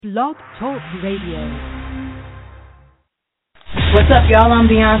Blog Talk Radio. What's up, y'all? I'm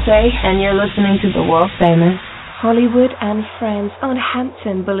Beyonce, and you're listening to the world famous Hollie Wood and Friends on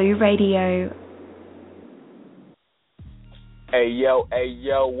Hampton Blue Radio. Hey yo,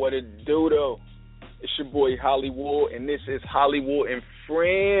 what it do though? It's your boy Hollie Wood, and this is Hollie Wood and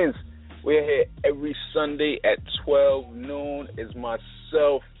Friends. We're here every Sunday at 12 noon. It's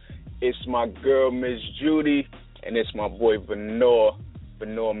myself, it's my girl Miss Juddy, and it's my boy Venor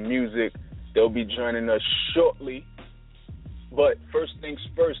Music. They'll be joining us shortly. But first things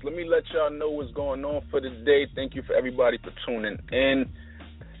first, let me let y'all know what's going on for the day. Thank you for everybody for tuning in.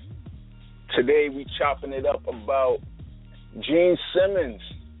 Today we chopping it up about Gene Simmons.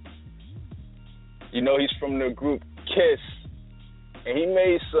 You know, he's from the group Kiss, and he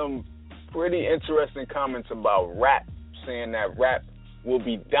made some pretty interesting comments about rap, saying that rap will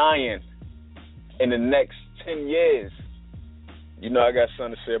be dying in the next 10 years. You know, I got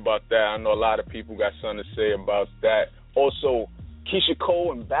something to say about that. I know a lot of people got something to say about that. Also, Keyshia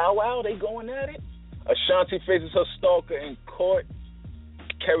Cole and Bow Wow, they going at it. Ashanti Faces her Stalker in court.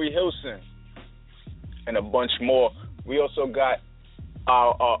 Keri Hilson, and a bunch more. We also got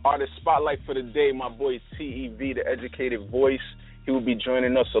our artist spotlight for the day, my boy TEV, the educated voice. He will be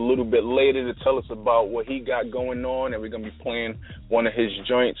joining us a little bit later to tell us about what he got going on, and we're going to be playing one of his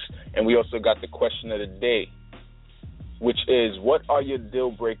joints. And we also got the question of the day, which is, what are your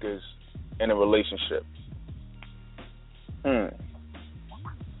deal breakers in a relationship?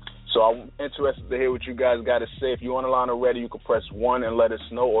 So I'm interested to hear what you guys got to say. If you're on the line already, you can press 1 and let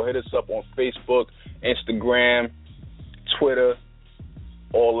us know, or hit us up on Facebook, Instagram, Twitter,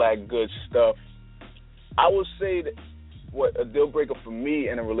 all that good stuff. I would say that what a deal breaker for me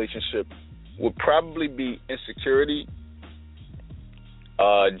in a relationship would probably be insecurity,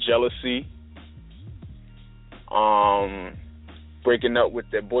 jealousy, breaking up with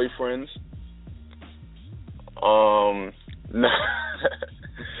their boyfriends.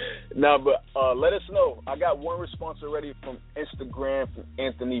 But let us know. I got one response already from Instagram from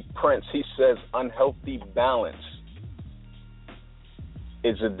Anthony Prince. He says unhealthy balance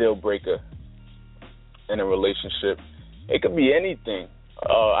is a deal breaker in a relationship. It could be anything.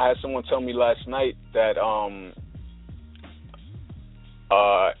 I had someone tell me last night that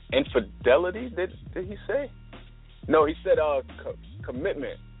infidelity, did he say? No, he said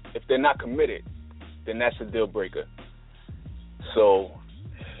commitment. If they're not committed, then that's a deal breaker. So,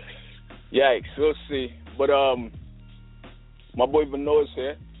 yikes, we'll see. But my boy Venor is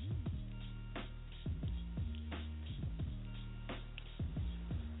here.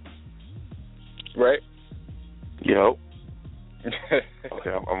 Right? Yo.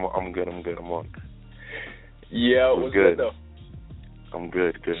 Okay, I'm good. I'm on. Yeah, what's good though? I'm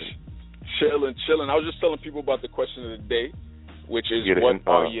good. Chilling. I was just telling people about the question of the day, which is what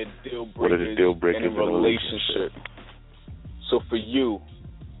are your deal breakers, what are the deal breakers in a relationship? So for you,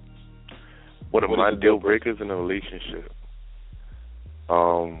 what are my deal breakers in a relationship?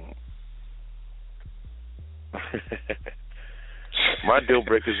 My deal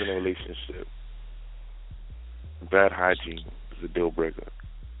breakers in a relationship. Bad hygiene is a deal breaker.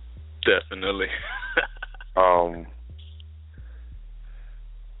 Definitely.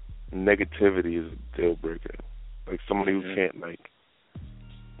 Negativity is a deal breaker. Like somebody who can't,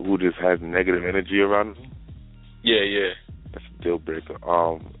 who just has negative energy around them. Yeah. That's a deal breaker.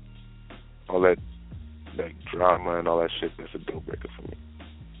 All that drama and all that shit, that's a deal breaker for me.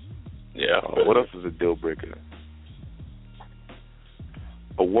 Yeah. What else is a deal breaker?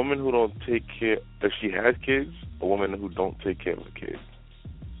 A woman who don't take care, if she has kids, a woman who don't take care of her kids.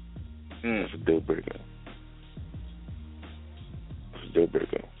 That's a deal breaker.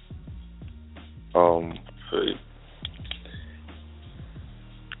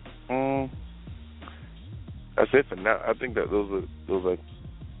 That's it for now. I think that those are those are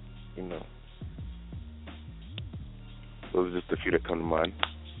just a few that come to mind.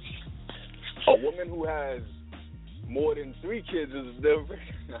 A woman who has more than 3 kids is a deal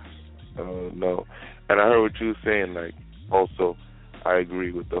breaker. No. And I heard what you were saying, also, I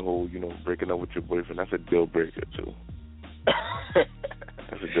agree with the whole, breaking up with your boyfriend. That's a deal breaker, too.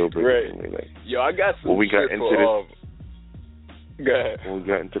 That's a deal breaker for me. Yo, I got some when we got into Go ahead. When we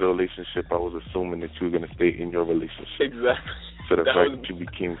got into the relationship, I was assuming that you were going to stay in your relationship. Exactly. So the fact that you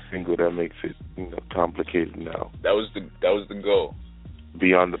became single, that makes it, complicated now. That was the goal.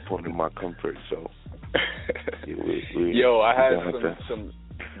 Beyond the point of my comfort, so. I had some,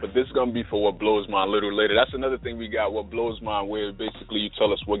 but this is gonna be for what blows mine a little later. That's another thing we got. What blows mine, where basically you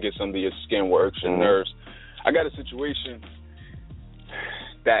tell us what gets under your skin, what irks your nerves. I got a situation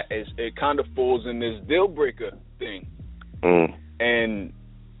that it kind of falls in this deal breaker thing, and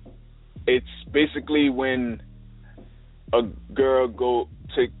it's basically when a girl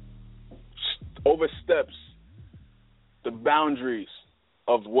oversteps the boundaries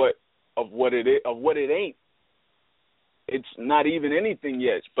of what it ain't. It's not even anything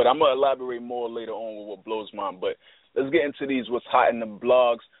yet, but I'm gonna elaborate more later on with what blows mine. But let's get into these what's hot in the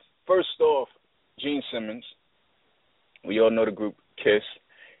blogs. First off, Gene Simmons. We all know the group Kiss.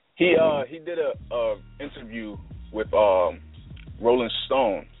 He did a interview with Rolling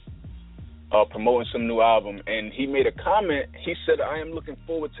Stone, promoting some new album, and he made a comment. He said, "I am looking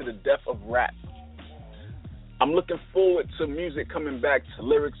forward to the death of rap. I'm looking forward to music coming back to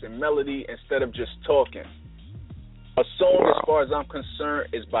lyrics and melody instead of just talking. A song, as far as I'm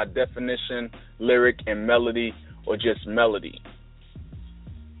concerned, is by definition lyric and melody, or just melody."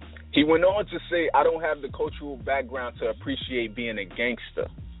 He went on to say, "I don't have the cultural background to appreciate being a gangster.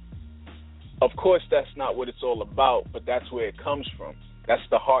 Of course, that's not what it's all about, but that's where it comes from. That's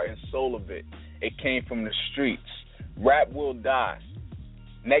the heart and soul of it. It came from the streets. Rap will die.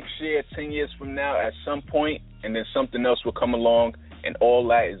 Next year, 10 years from now, at some point, and then something else will come along, and all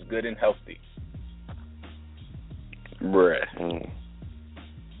that is good and healthy." Bruh.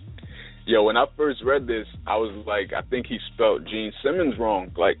 Yo, when I first read this, I was like, I think he spelled Gene Simmons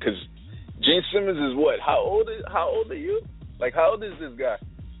wrong. Like, because Gene Simmons is what? How old are you? Like, how old is this guy?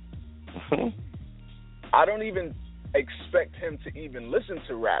 I don't even expect him to even listen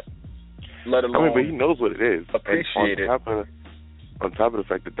to rap, let alone but he knows what it is. Appreciate it. On top of the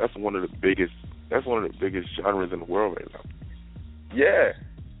fact that that's one of the biggest genres in the world right now. Yeah.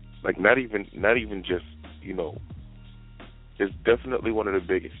 Like, not even just, it's definitely one of the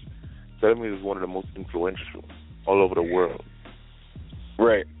biggest. That means it's one of the most influential all over the world.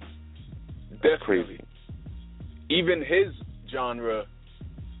 Right. That's crazy. Even his genre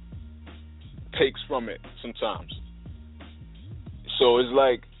takes from it sometimes. So it's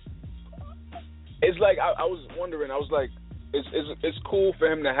like I was wondering. I was like, it's cool for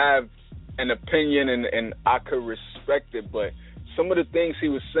him to have an opinion, and I could respect it, but some of the things he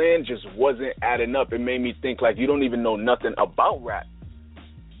was saying just wasn't adding up. It made me think, like, you don't even know nothing about rap.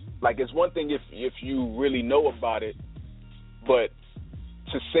 Like, it's one thing if you really know about it, but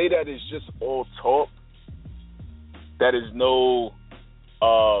to say that it's just all talk, that is no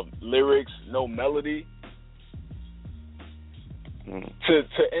lyrics, no melody, to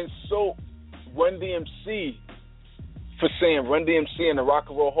insult Run DMC for saying Run DMC in the Rock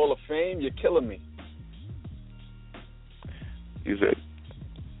and Roll Hall of Fame, you're killing me. He said,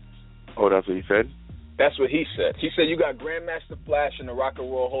 oh, that's what he said? That's what he said. He said, you got Grandmaster Flash in the Rock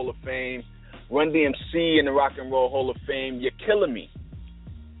and Roll Hall of Fame, Run DMC in the Rock and Roll Hall of Fame, you're killing me.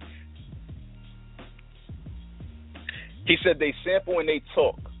 He said they sample and they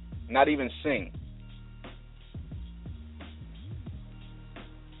talk, not even sing.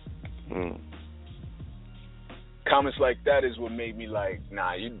 Comments like that is what made me like,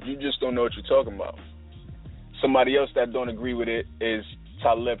 nah, you just don't know what you're talking about. Somebody else that don't agree with it is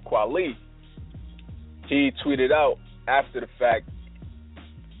Talib Kweli. He tweeted out after the fact,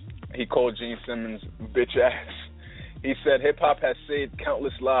 he called Gene Simmons bitch ass. He said, hip-hop has saved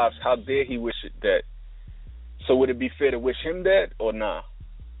countless lives. How dare he wish it dead? So would it be fair to wish him dead or nah?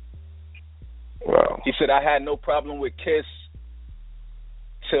 Wow. He said, I had no problem with Kiss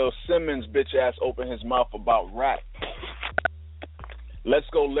till Simmons bitch ass opened his mouth about rap. Let's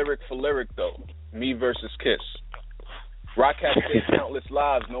go lyric for lyric though. Me versus Kiss. Rock has saved countless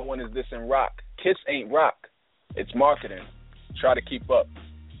lives. No one is dissing rock. Kiss ain't rock. It's marketing. Try to keep up.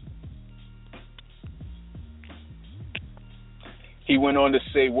 He went on to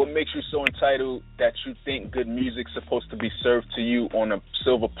say, what makes you so entitled that you think good music's supposed to be served to you on a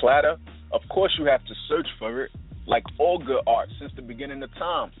silver platter? Of course you have to search for it. Like all good art since the beginning of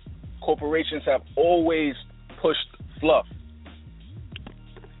time. Corporations have always pushed fluff.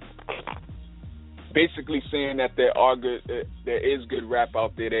 Basically saying that there is good rap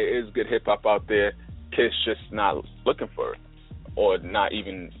out there, there is good hip hop out there. Kids just not looking for it, or not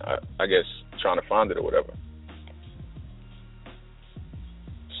even, I guess, trying to find it or whatever.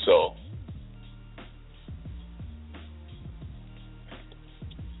 So,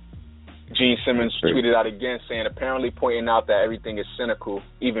 Gene Simmons tweeted out again saying, apparently pointing out that everything is cynical,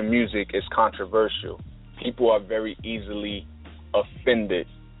 even music is controversial. People are very easily offended.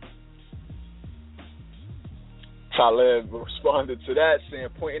 Talib responded to that saying,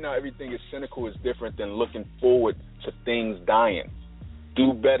 pointing out everything is cynical is different than looking forward to things dying.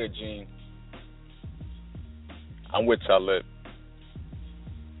 Do better, Gene. I'm with Talib.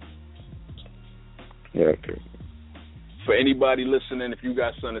 Yeah, okay. For anybody listening, if you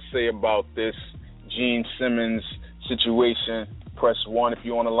got something to say about this Gene Simmons situation, press 1 if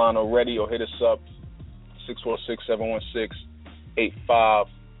you're on the line already, or hit us up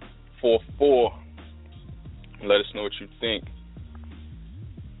 646-716-8544. Let us know what you think.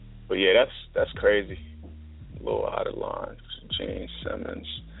 But yeah, that's crazy. A little out of line. James Simmons.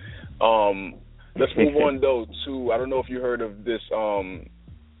 Let's move on though to, I don't know if you heard of this.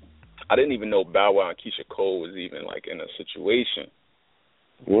 I didn't even know Bow Wow and Keyshia Cole was even like in a situation.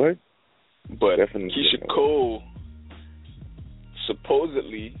 What? But definitely Keyshia Cole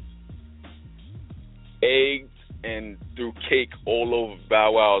supposedly egged and threw cake all over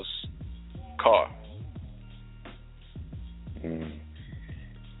Bow Wow's car.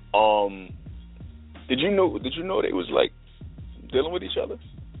 Did you know they was like dealing with each other?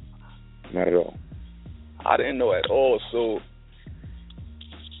 Not at all. I didn't know at all. So,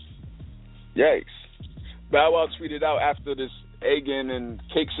 yikes. Bow Wow tweeted out after this egging and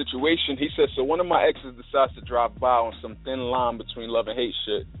cake situation. He said, so one of my exes decides to drive by on some thin line between love and hate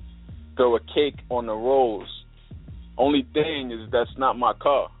shit, throw a cake on the rolls. Only thing is that's not my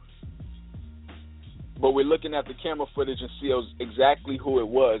car. But we're looking at the camera footage and see exactly who it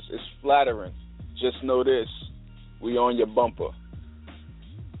was. It's flattering. Just know this, we on your bumper.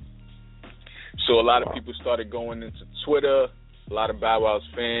 So a lot of people started going into Twitter, a lot of Bow Wow's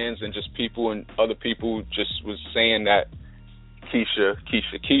fans and just people and other people just was saying that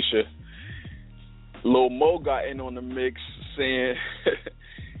Keyshia. Lil Mo got in on the mix saying,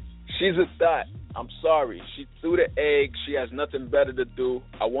 she's a thot. I'm sorry. She threw the egg. She has nothing better to do.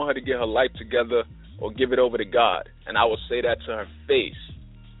 I want her to get her life together or give it over to God. And I will say that to her face.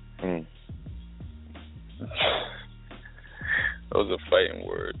 Those are fighting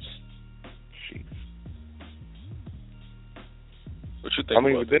words. Jeez. What you think? I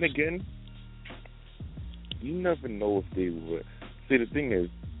mean, but then again, you never know if they would. See, the thing is,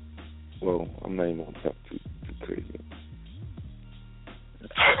 well, I'm not even going to talk too crazy.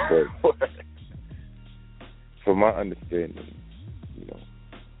 But from my understanding, you know,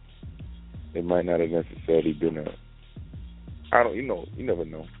 it might not have necessarily been you never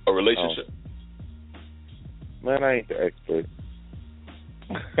know. A relationship. Man, I ain't the expert.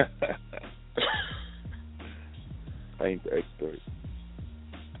 I ain't the expert.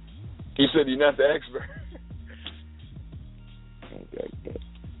 He said you're not the expert. I ain't the expert.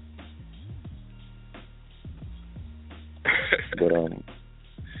 But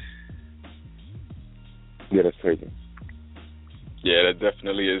yeah, that's crazy. Yeah, that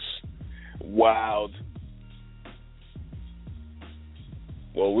definitely is wild.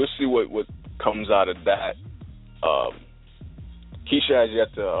 Well, we'll see what comes out of that. Keyshia has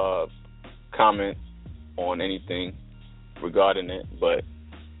yet to comment on anything regarding it, but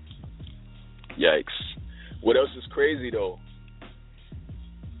yikes. What else is crazy, though?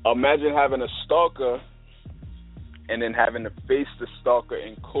 Imagine having a stalker and then having to face the stalker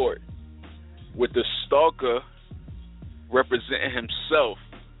in court with the stalker representing himself.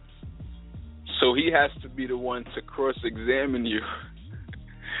 So he has to be the one to cross-examine you.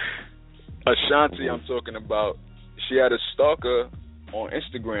 Ashanti, I'm talking about, she had a stalker on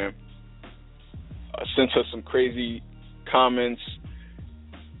Instagram, sent her some crazy comments,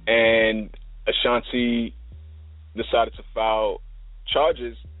 and Ashanti decided to file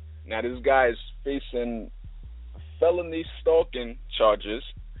charges. Now this guy is facing felony stalking charges,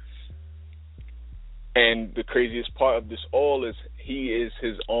 and the craziest part of this all is he is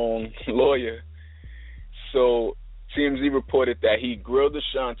his own lawyer. So TMZ reported that he grilled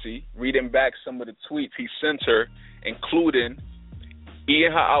Ashanti, reading back some of the tweets he sent her, including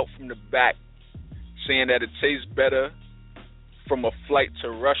eating her out from the back, saying that it tastes better from a flight to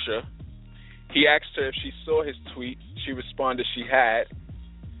Russia. He asked her if she saw his tweet. She responded she had.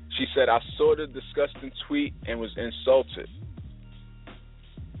 She said, I saw the disgusting tweet and was insulted.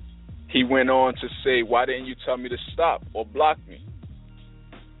 He went on to say, why didn't you tell me to stop or block me?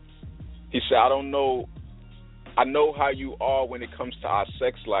 He said, I don't know. I know how you are when it comes to our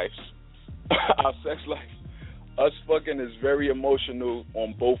sex lives. Our sex life. Us fucking is very emotional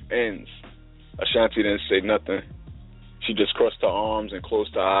on both ends. Ashanti didn't say nothing. She just crossed her arms and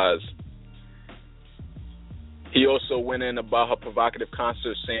closed her eyes. He also went in about her provocative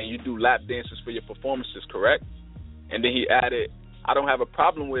concert saying, you do lap dances for your performances, correct? And then he added, I don't have a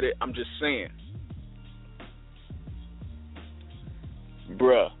problem with it, I'm just saying.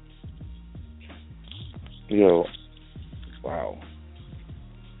 Bruh. Yo, wow.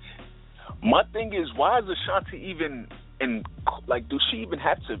 My thing is, why is Ashanti even in, like, do she even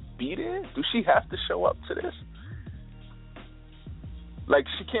have to be there? Do she have to show up to this? Like,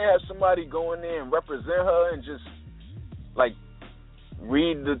 she can't have somebody go in there and represent her and just, like,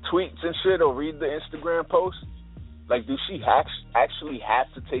 read the tweets and shit or read the Instagram posts? Like, does she actually have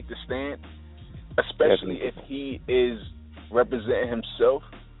to take the stand, especially if he is representing himself?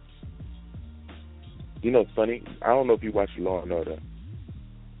 You know, it's funny. I don't know if you watch Law and Order.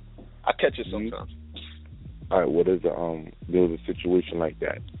 I catch it sometimes. All right. Well, there was a situation like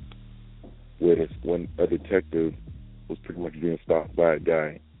that where when a detective was pretty much being stalked by a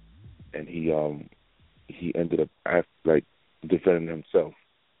guy, and he ended up defending himself.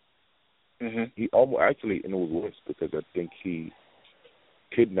 Mm-hmm. He almost actually, and it was worse because I think he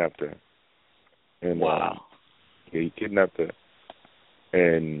kidnapped her. And, wow. He kidnapped her,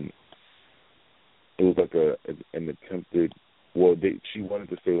 and it was like an attempted. Well, she wanted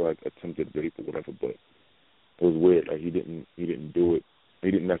to say like attempted rape or whatever, but it was weird. Like he didn't do it. He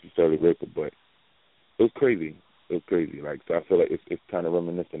didn't necessarily rape her, but it was crazy. It was crazy. Like, so I feel like it's kind of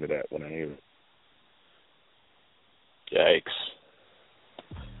reminiscent of that when I hear it. Yikes.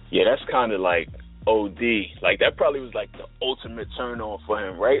 Yeah, that's kind of like OD. Like, that probably was like the ultimate turn on for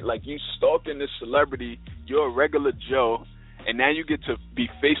him, right? Like, you stalking this celebrity, you're a regular Joe, and now you get to be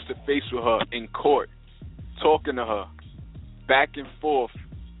face to face with her in court, talking to her, back and forth.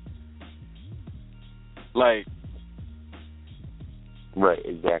 Like, right,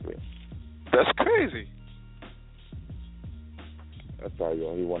 exactly. That's crazy. That's how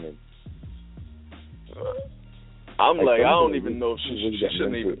he wanted. I'm like I don't even know if she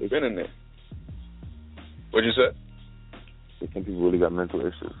shouldn't even have been in there. What'd you say? Some people really got mental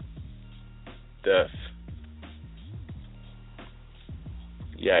issues. Death.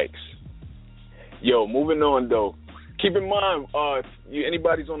 Yikes. Yo, moving on though. Keep in mind, if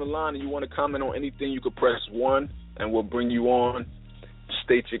anybody's on the line and you want to comment on anything, you could press 1 and we'll bring you on.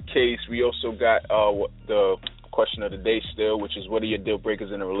 State your case. We also got the question of the day still, which is, what are your deal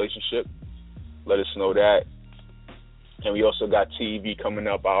breakers in a relationship? Let us know that. And we also got TEV coming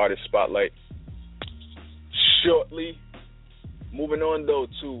up, our artist spotlight, shortly. Moving on though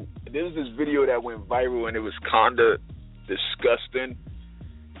to, there was this video that went viral and it was kinda disgusting,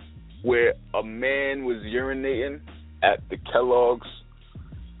 where a man was urinating at the Kellogg's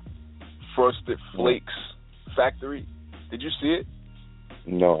Frosted Flakes factory. Did you see it?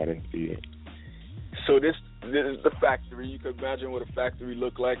 No, I didn't see it. So this is the factory. You can imagine what a factory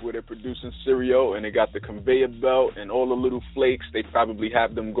looked like, where they're producing cereal and they got the conveyor belt and all the little flakes. They probably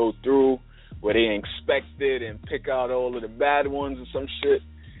have them go through where they inspect it and pick out all of the bad ones and some shit.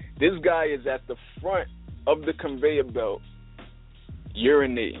 This guy is at the front of the conveyor belt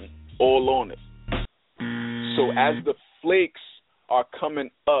urinating all on it. So as the flakes are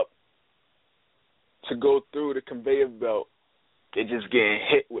coming up to go through the conveyor belt, they're just getting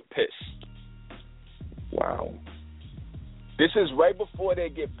hit with piss. Wow. This is right before they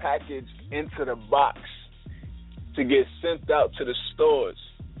get packaged into the box to get sent out to the stores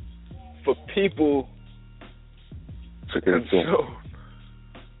for people to consume.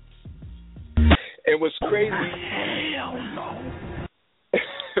 And what's crazy... Hell no.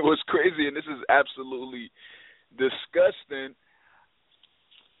 What's crazy, and this is absolutely disgusting,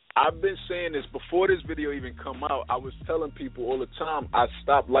 I've been saying this before this video even come out. I was telling people all the time I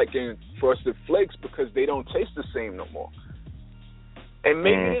stopped liking Frosted Flakes because they don't taste the same no more. And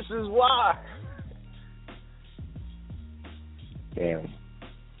maybe this is why. Damn.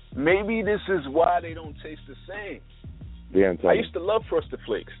 Maybe this is why they don't taste the same. Damn. I used to love Frosted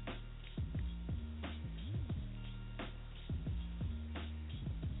Flakes.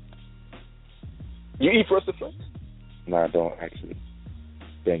 You eat Frosted Flakes? No, I don't actually.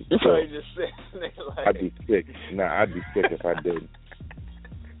 Thank you. Probably just said like... I'd be sick. I'd be sick if I did.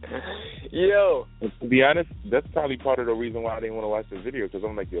 Yo. And to be honest, that's probably part of the reason why I didn't want to watch the video, because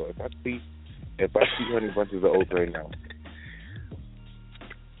I'm like, yo, if I see Honey Bunches of Oats right now.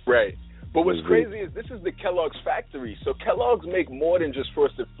 Right. But what's crazy is this is the Kellogg's factory. So Kellogg's make more than just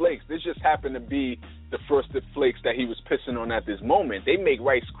Frosted Flakes. This just happened to be the Frosted Flakes that he was pissing on at this moment. They make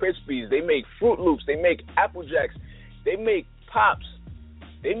Rice Krispies. They make Fruit Loops. They make Apple Jacks. They make Pops.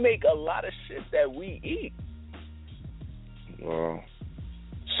 They make a lot of shit that we eat. Wow.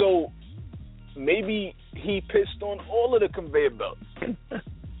 So maybe he pissed on all of the conveyor belts.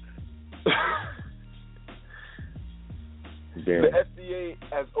 Damn. The FDA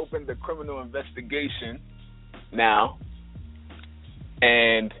has opened a criminal investigation now,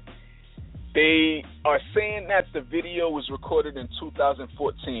 and they are saying that the video was recorded in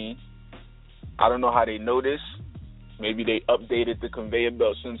 2014. I don't know how they know this. Maybe they updated the conveyor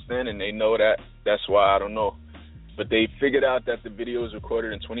belt since then, and they know that. That's why, I don't know. But they figured out that the video was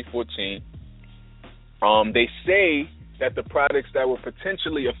recorded in 2014. They say that the products that were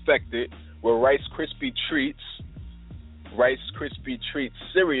potentially affected were Rice Krispie Treats, Rice Krispie Treats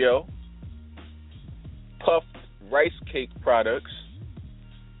cereal, puffed rice cake products,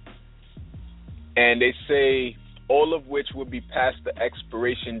 and they say all of which would be past the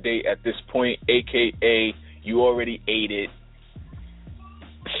expiration date at this point, a.k.a. you already ate it.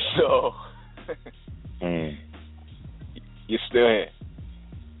 So, you're still here.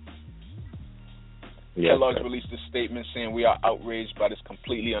 Yes, Kellogg's released a statement saying we are outraged by this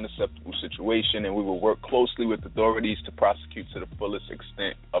completely unacceptable situation and we will work closely with authorities to prosecute to the fullest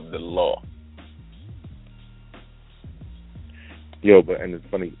extent of the law. Yo, and it's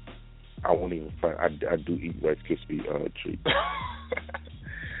funny, I won't even find, I do eat Rice Krispie treats.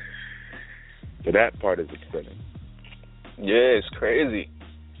 So that part is upsetting. Yeah, it's crazy.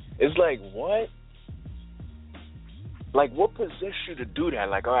 It's like, what? Like, what possessed you to do that?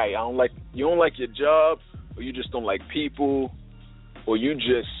 Like, all right, you don't like your job, or you just don't like people, or you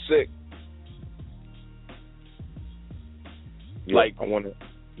just sick. Yeah, like,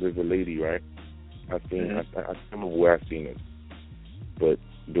 there's a lady, right? I don't remember where I seen it, but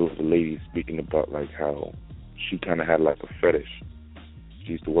there was a lady speaking about, like, how she kind of had, like, a fetish.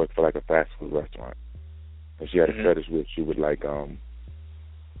 She used to work for, like, a fast food restaurant. And she had a fetish where she would, like,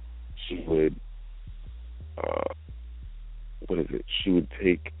 she would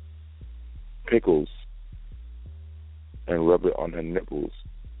take pickles and rub it on her nipples.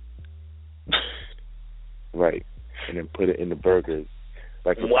 Right. And then put it in the burgers.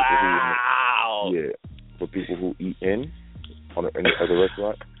 Like for for people who eat in the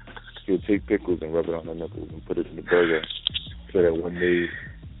restaurant, she would take pickles and rub it on her nipples and put it in the burger so that when they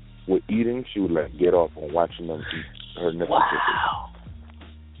were eating, she would like get off on watching them eat her nipple pickles.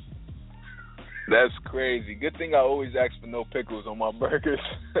 That's crazy. Good thing I always ask for no pickles on my burgers.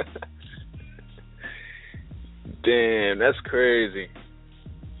 Damn, that's crazy.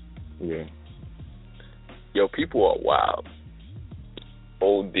 Yeah. Yo, people are wild.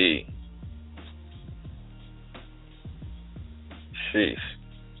 OD. Sheesh.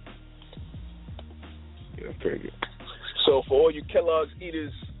 Yeah, very good. So for all you Kellogg's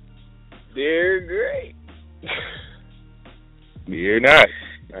eaters, they're great. They're not.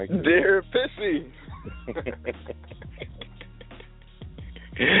 They're pissy.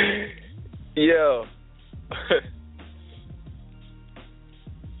 Yo.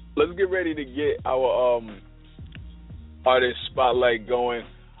 Let's get ready to get our artist spotlight going.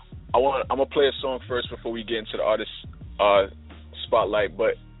 I'm gonna play a song first before we get into the artist spotlight,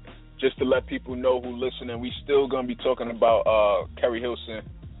 but just to let people know who listening, we still gonna be talking about Keri Hilson.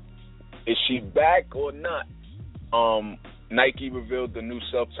 Is she back or not? Nike revealed the new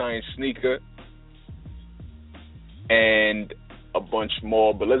self-tying sneaker and a bunch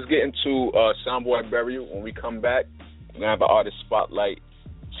more. But let's get into Soundboy Burial. When we come back, we're going to have an artist spotlight.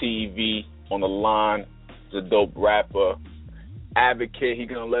 TEV on the line. He's a dope rapper. Advocate. He's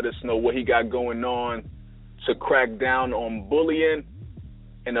going to let us know what he got going on to crack down on bullying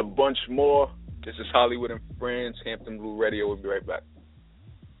and a bunch more. This is Hollywood and Friends, Hampton Blue Radio. We'll be right back.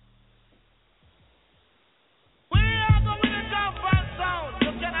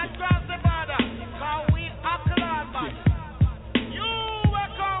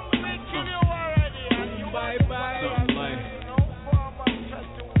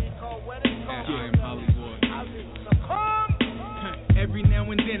 Every now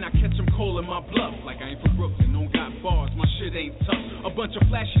and then I catch them calling my bluff. Like I ain't from Brooklyn, don't got bars, my shit ain't tough. A bunch of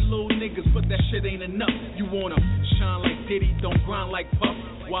flashy little niggas, but that shit ain't enough. You wanna shine like Diddy, don't grind like Puff.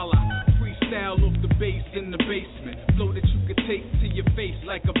 While I freestyle off the bass in the basement. Flow that you could take to your face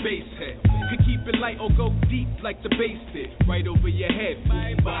like a bass head. Could keep it light or go deep like the bass did. Right over your head,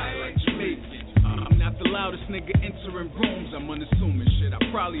 bye bye like Jamaican. I'm not the loudest nigga entering rooms. I'm unassuming shit. I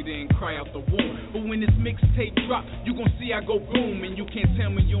probably didn't cry out the womb. But when this mixtape drop, you gon' see I go boom. And you can't tell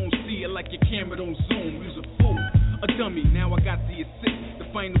me you don't see it like your camera don't zoom. You's a fool, a dummy. Now I got the assist, the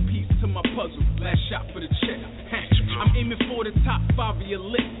final piece to my puzzle. Last shot for the check. I'm aiming for the top 5 of your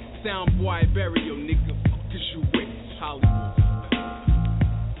list. Soundboy Burial, nigga. Cause you with Hollywood.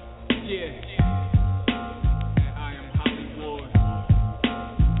 Yeah.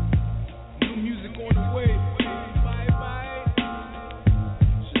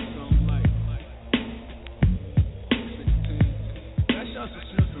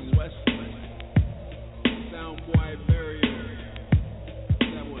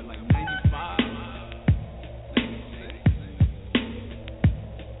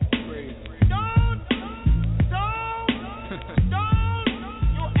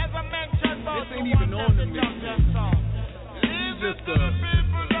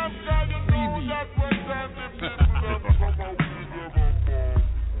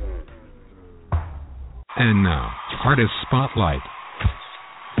 And now, Artist Spotlight.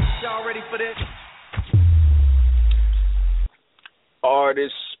 Y'all ready for this?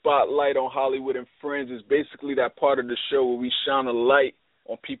 Artist Spotlight on Hollywood and Friends is basically that part of the show where we shine a light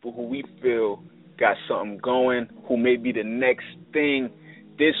on people who we feel got something going, who may be the next thing.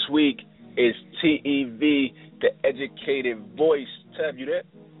 This week is TEV, the educated voice. Tev, you there?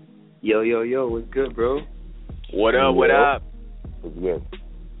 Yo, what's good, bro? What up? What's good?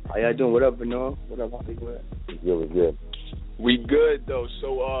 How y'all doing? What up, Venor? What up, Hollie Wood? What's good? We good, though.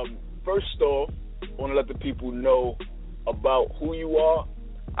 So, first off, I want to let the people know about who you are.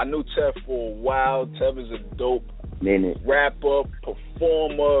 I knew Tev for a while. Tev is a dope rapper,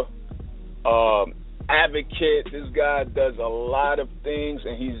 performer, advocate. This guy does a lot of things,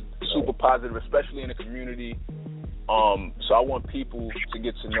 and he's super positive, especially in the community. So I want people to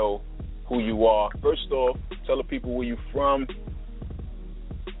get to know who you are. First off, tell the people where you from.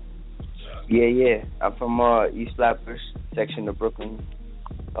 Yeah. I'm from East Flatbush section of Brooklyn.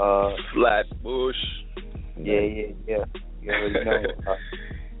 Flatbush. Yeah. You already know.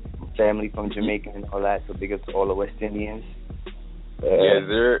 Family from Jamaica and all that, so big up to all the West Indians. Yes,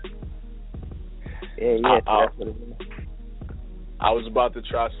 sir. Yeah, so that's what it is. I was about to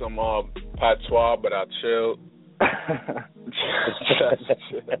try some patois, but I chilled.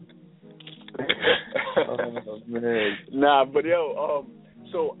 Oh, man. Nah, but yo,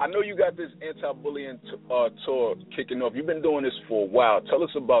 so I know you got this anti-bullying tour kicking off. You've been doing this for a while. Tell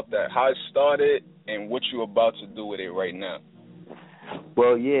us about that, how it started, and what you're about to do with it right now.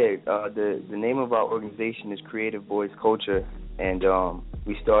 Well, yeah, the name of our organization is Creative Boys Culture, and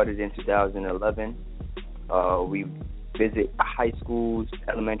we started in 2011. We visit high schools,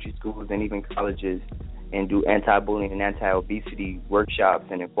 elementary schools, and even colleges, and do anti-bullying and anti-obesity workshops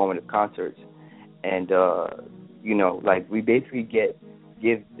and informative concerts. And we basically give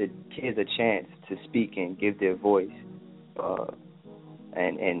the kids a chance to speak and give their voice,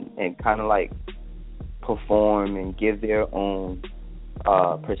 and kind of like perform and give their own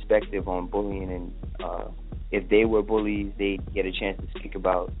perspective on bullying, and if they were bullies, they get a chance to speak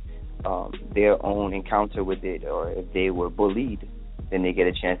about their own encounter with it, or if they were bullied, then they get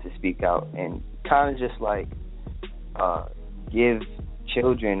a chance to speak out, and kind of just like give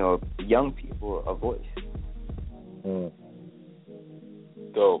children or young people a voice.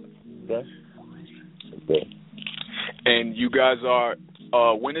 Dope. Okay. And you guys are,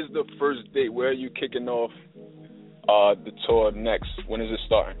 when is the first date? Where are you kicking off the tour next? When is it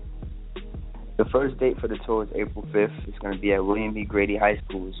starting? The first date for the tour is April 5th. It's going to be at William B. Grady High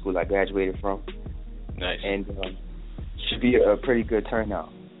School, the school I graduated from. Nice. And should be a pretty good turnout.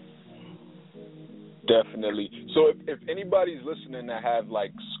 Definitely. So if anybody's listening that have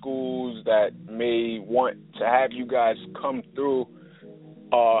like schools that may want to have you guys come through,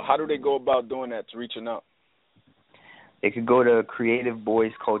 how do they go about doing that, to reaching out? They could go to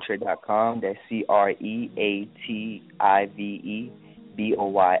creativeboysculture.com. That's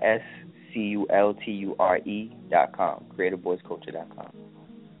creativeboysculture.com. creativeboysculture.com.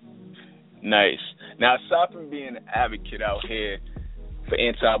 Nice. Now, aside from being an advocate out here for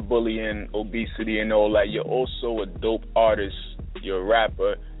anti-bullying, obesity, and all that, you're also a dope artist. You're a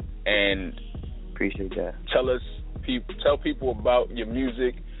rapper, and appreciate that. Tell people about your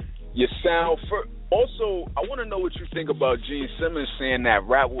music, your sound. Also, I want to know what you think about Gene Simmons saying that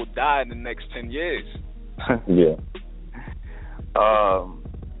rap will die in the next 10 years. Yeah.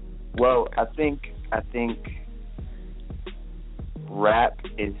 Well, I think rap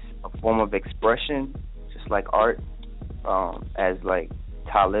is a form of expression, just like art. As like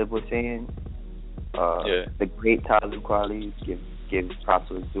Talib was saying, the great Talib Kweli give props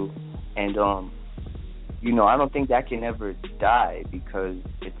to his due, and I don't think that can ever die, because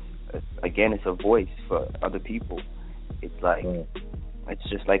it's a voice for other people. It's like it's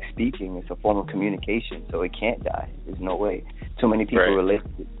just like speaking. It's a form of communication, so it can't die. There's no way. Too many people relate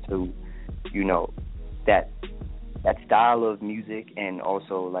to that style of music, and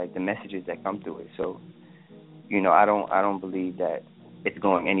also like the messages that come through it. So I don't believe that it's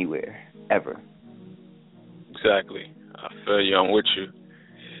going anywhere ever. Exactly. I feel you. I'm with you.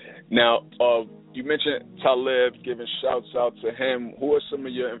 Now, you mentioned Talib, giving shouts out to him. Who are some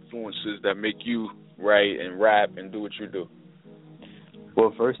of your influences that make you write and rap and do what you do?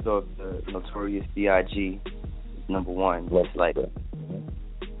 Well, first off, the Notorious B.I.G. is number one. That's like,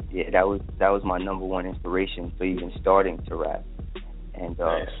 yeah, that was my number one inspiration for even starting to rap. And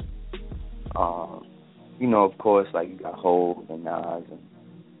nice. Of course, like you got Hov and Nas, and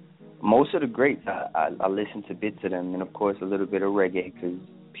most of the greats. I listen to bits of them, and of course a little bit of reggae, because a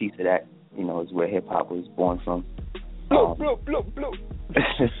piece of that, is where hip hop was born from. Blow.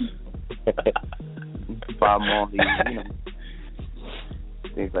 Bob Marley,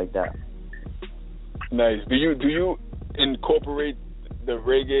 things like that. Nice. Do you incorporate the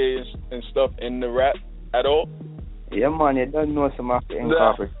reggae and stuff in the rap at all? Yeah, man, you don't know some of the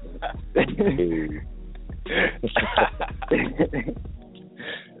incorporate.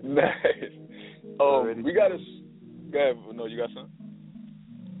 Nice. We got to... Go ahead. No, you got something?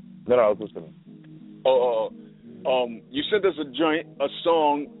 No, I was listening. You sent us a joint, a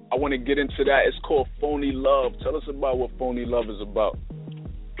song. I want to get into that. It's called Phony Love. Tell us about what Phony Love is about.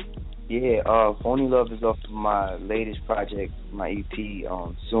 Yeah, Phony Love is off of my latest project, my EP,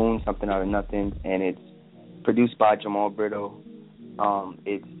 Soon, Something Out of Nothing, and it's produced by Jamal Brito.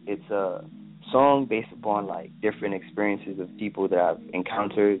 It's a song based upon, like, different experiences of people that I've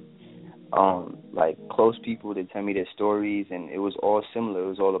encountered, like, close people that tell me their stories, and it was all similar. It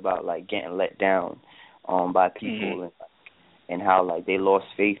was all about, like, getting let down by people and how, like, they lost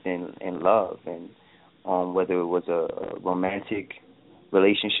faith in love, and whether it was a romantic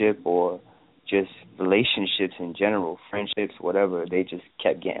relationship or just relationships in general, friendships, whatever, they just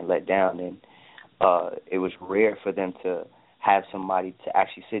kept getting let down, and it was rare for them to have somebody to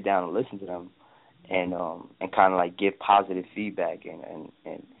actually sit down and listen to them and kind of like give positive feedback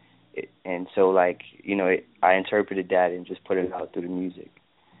and so, like, you know, I interpreted that and just put it out through the music.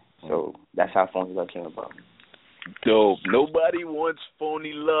 So that's how Phony Love came about. Dope. Nobody wants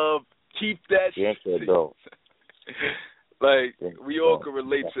phony love. Keep that shit. Dope. Like, we all can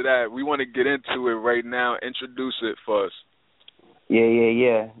relate to that. We want to get into it right now. Introduce it for us.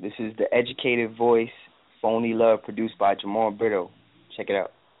 Yeah. This is the educated voice, Phony Love, produced by Jamal Brito. Check it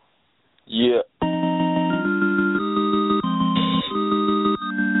out. Yeah.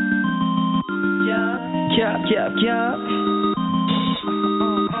 Yeah.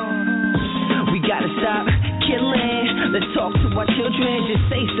 We gotta stop killing. Let's talk to our children. Just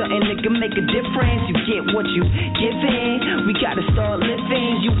say something that can make a difference. You get what you giving. We gotta start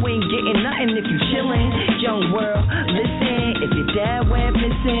living. You ain't getting nothing if you chilling. Young world, listen. If your dad went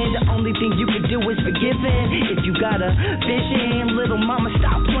missing, the only thing you can do is forgiving. If you got a vision, little mama,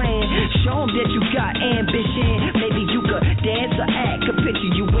 stop playing. Show 'em that you got ambition. Maybe you could dance or act. Could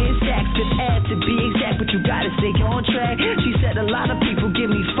picture you in stacks. Could add to be exact, but you gotta stay on track. She said a lot of people give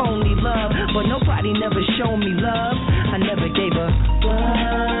me phony love, but nobody never showed me love. I never gave a what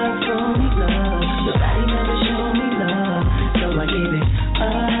phony love. Nobody never showed me love, so I gave it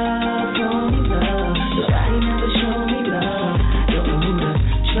up. Phony love. Nobody never showed me love. Don't know who to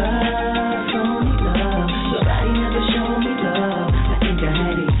trust. Phony love. Nobody never showed me love. I think I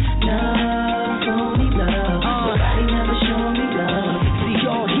had it. No, phony love. Nobody never showed me love. See,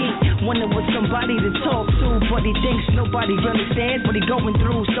 y'all hate when there was somebody to talk to, but he thinks nobody understands what he going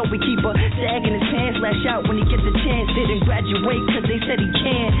through, so we keep a sag in his pants, lash out when he gets the chance. Didn't graduate cause they said he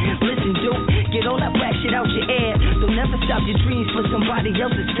can't. Listen, dude, get all that black shit out your air. Don't never stop your dreams for somebody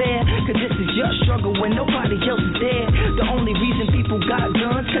else's fair, cause this is your struggle when nobody else is there. The only reason people got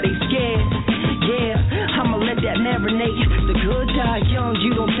guns cause they scared. Yeah, I'ma let that marinate. The good die young,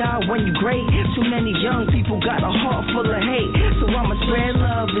 you don't die when you great. Too many young people got a heart full of hate, so I'ma spread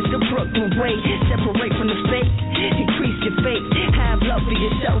love. It's the Brooklyn way. Separate from the fake, increase your faith. Have love for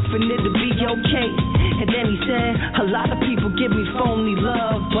yourself and it'll be okay. And then he said, a lot of people give me phony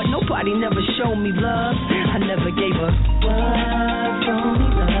love, but nobody never showed me love. I never gave a what phony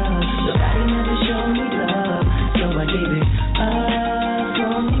love. Nobody never showed me love, so I gave it up.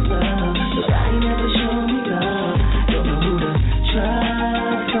 Phony love. Nobody never showed me love. Don't know who to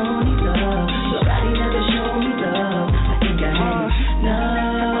trust. Phony love. Nobody never showed me love. I think I had it. No,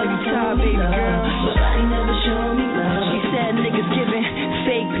 you tired, baby girl. Nobody never showed me love. She said niggas giving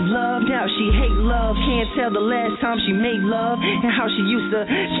fake love. Now she hate love. Can't tell the last time she made love and how she used to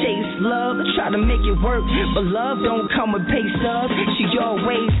chase love. Try to make it work, but love don't come with pay stubs. She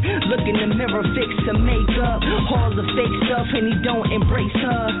always look in the mirror, fix her makeup, all the fake stuff, and he don't embrace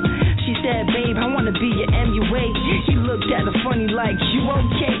her. She said, babe, I wanna be your MUA. He looked at her funny like, you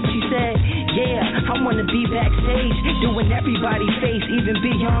okay? She said, yeah, I wanna be backstage, doing everybody's face, even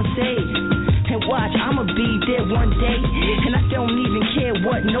Beyonce. And watch, I'ma be there one day, and I don't even care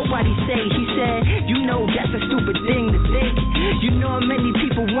what nobody say. He said, you know that's a stupid thing to think. You know many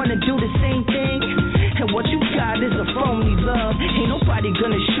people wanna do the same thing, and what you got is a phony love. Ain't nobody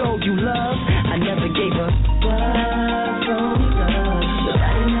gonna show you love. I never gave a what phony love.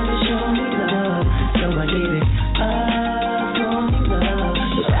 Nobody never showed me love, so I gave it up. Phony love.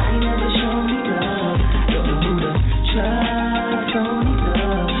 Nobody never showed me love. Don't know who to trust. Phony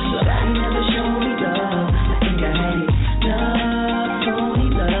love. Nobody never showed me love. I think I had it. No, phony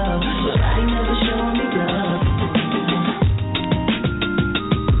love. Nobody never showed me love.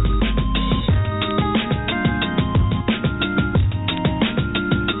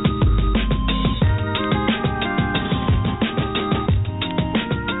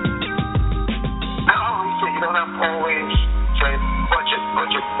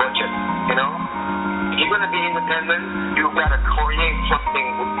 independent, you got to create something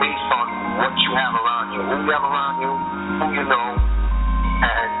based on what you have around you, who you have around you, who you know,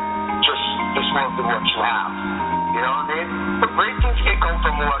 and just work with what you have. You know what I mean? The great things can come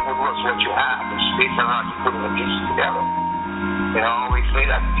from what you have. It's based on how you put the pieces together. You know, I always say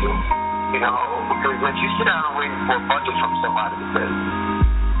that to you. You know, because when you sit down and wait for a budget from somebody, then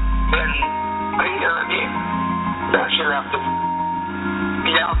you know what I mean? That should have to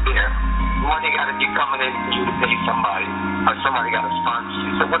be out there. Money got to be coming in for you to pay somebody, or somebody got to sponsor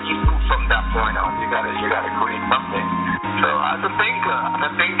you. So what do you do from that point on? You got to create something. So as a thinker,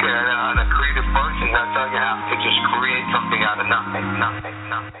 and a creative person, that's how you have to just create something out of nothing.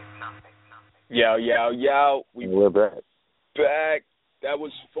 Yo. We're back. That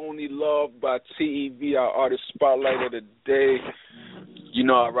was Phony Love by TEV, our artist spotlight of the day. You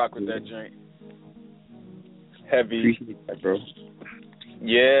know I rock with that joint. Heavy. Appreciate that, bro.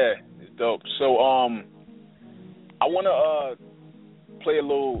 Yeah, it's dope. So I wanna play a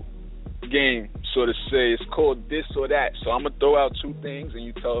little game, so to say. It's called This or That. So I'm gonna throw out two things and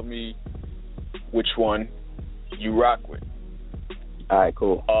you tell me which one you rock with. All right,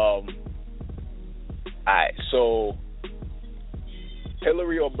 cool. Alright, so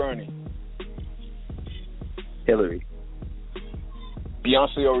Hillary or Bernie? Hillary.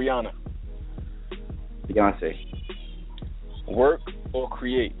 Beyonce or Rihanna? Beyonce. Work or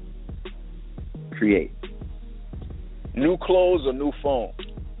create? Create. New clothes or new phone?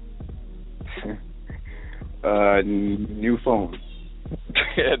 New phone.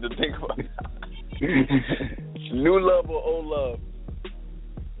 Yeah, to think about it. New love or old love?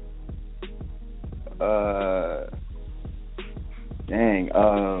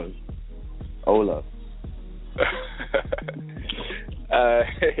 Old love.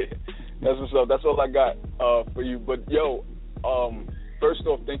 That's what's up. That's all I got for you. But yo, first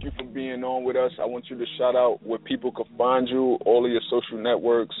off, thank you for being on with us. I want you to shout out where people can find you, all of your social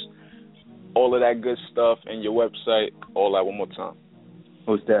networks, all of that good stuff, and your website. All that one more time.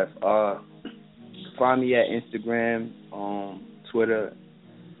 Who's that? Find me at Instagram, Twitter,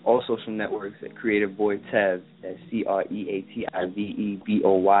 all social networks at Creative Boy TEV. That's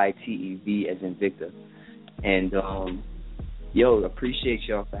CreativeBoyTEV as in Victor. And appreciate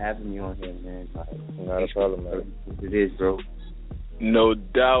y'all for having me on here, man. Not a problem, man. It is, bro. No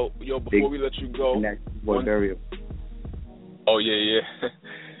doubt. Yo, before we let you go,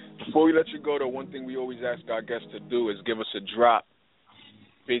 before we let you go, though, one thing we always ask our guests to do is give us a drop.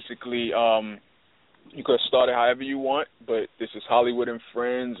 Basically, you could start it however you want, but this is Hollywood and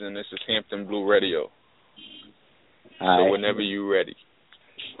Friends, and this is Hampton Blue Radio. So whenever you're ready.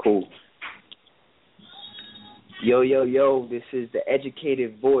 Cool. Yo, this is the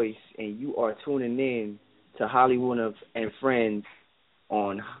educated voice, and you are tuning in to Hollywood and Friends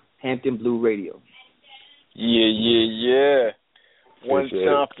on Hampton Blue Radio. Yeah. One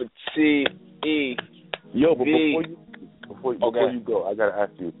time for T.E. Yo, but before you go, I got to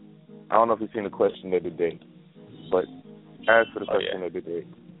ask you, I don't know if you've seen the question of the day, but as for the question of the day,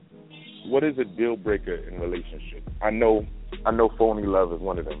 what is a deal breaker in relationship? I know phony love is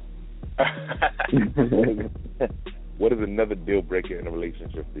one of them. What is another deal breaker in a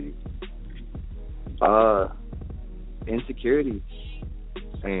relationship for you? Insecurity.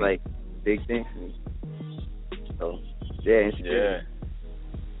 That's like a big thing for me. So insecurity. Yeah.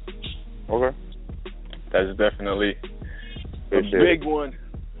 Okay. That's definitely a big one.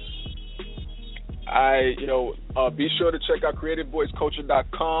 Be sure to check out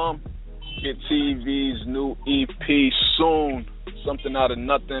CreativeBoysCulture.com. Get TV's new EP soon, Something Out of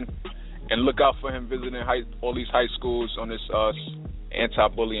Nothing, and look out for him visiting all these high schools on this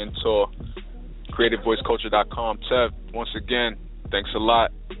anti-bullying tour. CreativeBoysCulture.com. Tev, once again, thanks a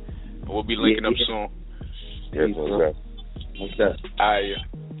lot. We'll be linking up soon. Yes, what's that?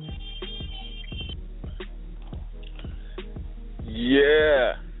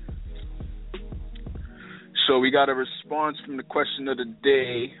 Yeah. So we got a response from the question of the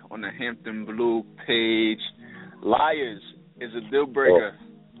day on the Hampton Blue page. Liars is a deal breaker.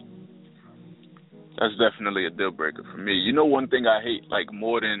 That's definitely a deal breaker for me. You know, one thing I hate like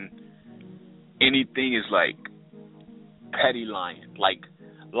more than anything is like petty lying. Like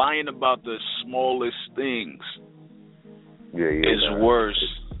lying about the smallest things is worse.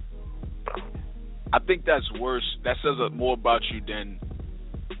 I think that's worse. That says more about you than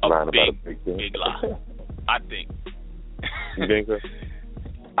a big lie. I think. You think so?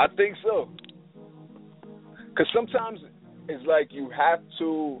 I think so. Because sometimes it's like you have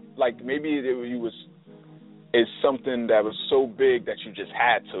to, like maybe it's something that was so big that you just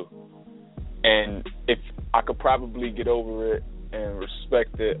had to. And if I could probably get over it and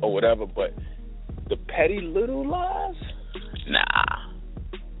respect it or whatever, but The petty little lies? Nah.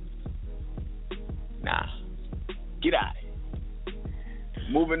 Get out of here.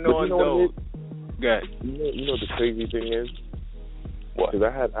 Moving on, though. Go ahead. You know the crazy thing is? What?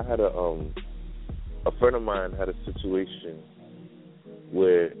 Because I had a friend of mine had a situation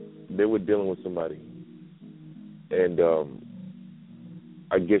where they were dealing with somebody, and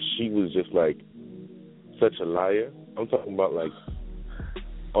I guess she was just like such a liar. I'm talking about like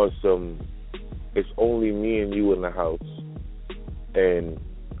on some, it's only me and you in the house, and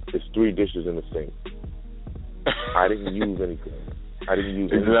it's 3 dishes in the sink. I didn't use anything. I didn't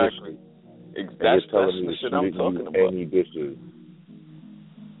use any dishes. That's telling me the shit you I'm didn't talking use about. any dishes.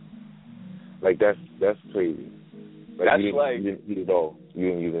 Like that's crazy. Like that's you didn't eat it all. You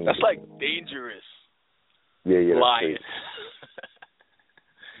didn't use any. That's dishes. like dangerous. Yeah, lying.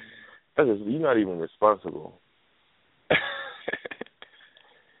 That's just, you're not even responsible.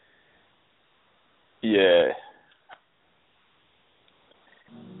 Yeah.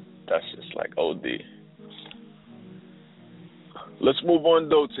 That's just like OD. Let's move on,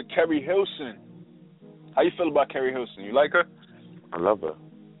 though, to Keri Hilson. How you feel about Keri Hilson? You like her? I love her.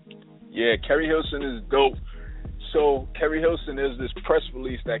 Yeah, Keri Hilson is dope. So, Keri Hilson, there's this press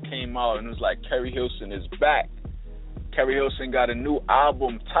release that came out, and it was like, Keri Hilson is back. Keri Hilson got a new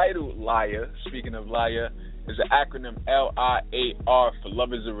album titled Liar. Speaking of Liar, is an acronym LIAR for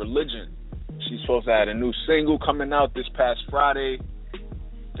Love is a Religion. She's supposed to have a new single coming out this past Friday.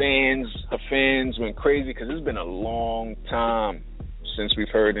 Her fans went crazy because it's been a long time since we've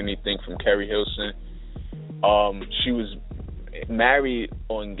heard anything from Keri Hilson. She was married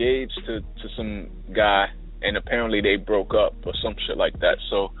or engaged to some guy, and apparently they broke up or some shit like that.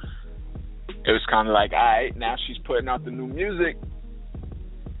 So it was kind of like, all right, now she's putting out the new music,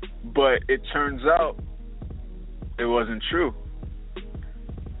 but it turns out it wasn't true.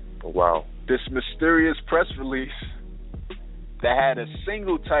 Wow. This mysterious press release that had a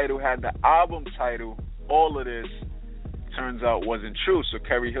single title, had the album title, all of this, turns out wasn't true. So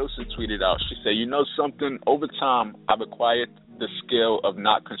Keri Hilson tweeted out, she said, you know something, over time I've acquired the skill of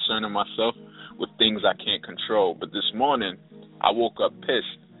not concerning myself with things I can't control. But this morning I woke up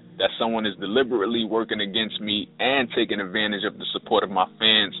pissed that someone is deliberately working against me and taking advantage of the support of my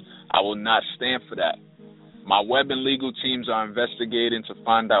fans. I will not stand for that. My web and legal teams are investigating to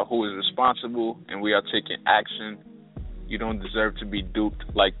find out who is responsible, and we are taking action. You don't deserve to be duped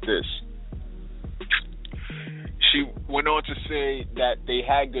like this. She went on to say that they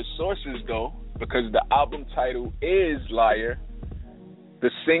had good sources, though, because the album title is Liar.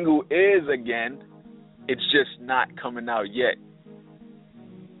 The single is Again. It's just not coming out yet.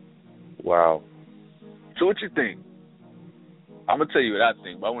 Wow. So what you think? I'm going to tell you what I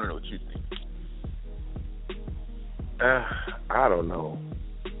think, but I want to know what you think. I don't know.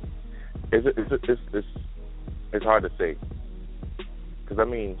 It's hard to say. Because, I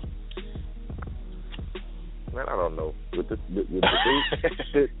mean, man, I don't know. With the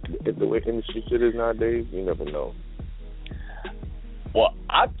shit, the way industry shit is nowadays, you never know. Well,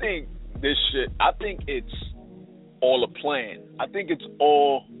 I think this shit, I think it's all a plan. I think it's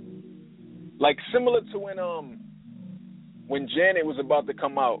all, like, similar to when Janet was about to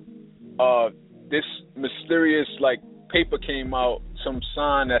come out, this mysterious, like, paper came out, some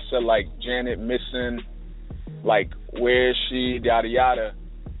sign that said, like, Janet missing, like, where is she, yada, yada.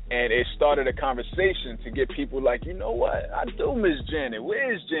 And it started a conversation to get people like, you know what? I do miss Janet.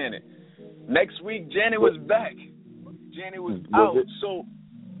 Where is Janet? Next week, Janet was back. Janet was out. So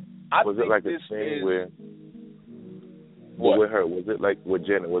I think it like this a thing is... where... What? With her, was it like with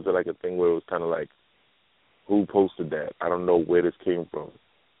Janet? Was it like a thing where it was kind of like, who posted that? I don't know where this came from.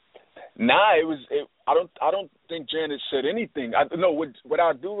 Nah, I don't think Janet said anything. What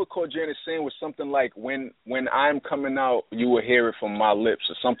I do recall Janet saying was something like, when I'm coming out, you will hear it from my lips,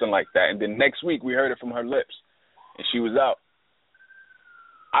 or something like that. And then next week we heard it from her lips, and she was out.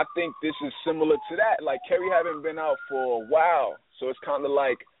 I think this is similar to that. Like, Keri haven't been out for a while, so it's kind of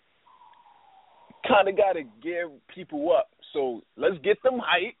like, kind of got to gear people up. So let's get them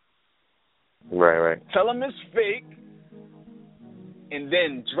hype. Right. Tell them it's fake. And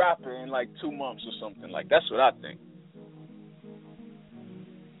then drop her in like 2 months or something. Like, that's what I think.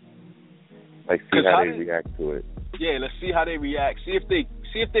 Like, see how they react to it. Yeah, let's see how they react. See if they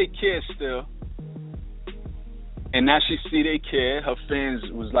care still. And now she see they care. Her fans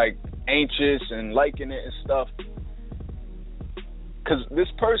was like anxious and liking it and stuff. Cause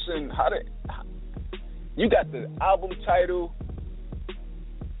this person, you got the album title.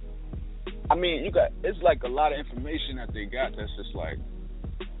 I mean, it's like a lot of information that they got that's just like,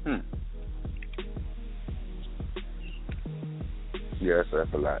 Yeah,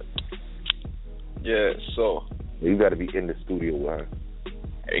 that's a lot. Yeah, so you got to be in the studio with her.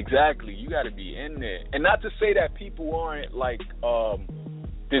 Exactly, you got to be in there, and not to say that people aren't like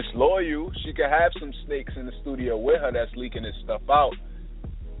disloyal. She could have some snakes in the studio with her that's leaking this stuff out,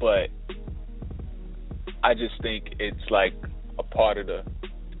 but I just think it's like a part of the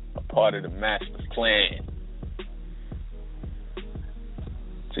master plan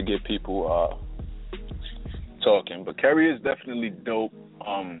to get people talking. But Keri is definitely dope,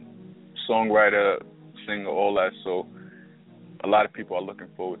 songwriter, singer, all that. So a lot of people are looking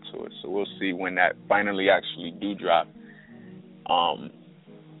forward to it. So we'll see when that finally actually do drop.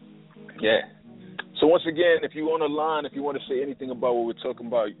 Yeah. So once again, if you're on the line, if you want to say anything about what we're talking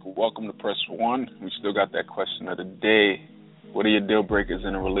about, you're welcome to press 1. We still got that question of the day. What are your deal breakers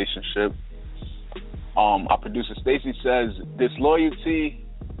in a relationship? Our producer Stacy says disloyalty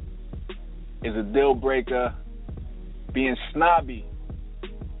is a deal breaker. Being snobby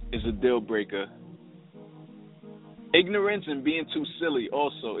is a deal breaker. Ignorance and being too silly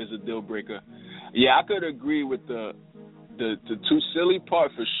also is a deal breaker. Yeah, I could agree with the too silly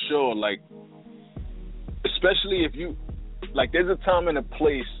part for sure. Like, especially if you, like, there's a time and a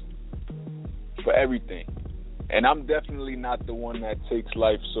place for everything. And I'm definitely not the one that takes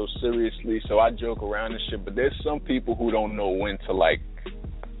life so seriously, so I joke around and shit. But there's some people who don't know when to, like,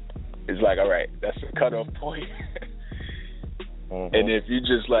 it's like, all right, that's the cutoff point. Mm-hmm. And if you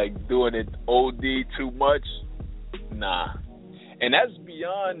just, like, doing it OD too much, nah. And that's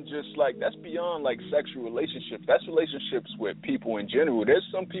beyond sexual relationships. That's relationships with people in general. There's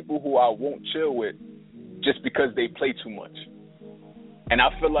some people who I won't chill with just because they play too much. And I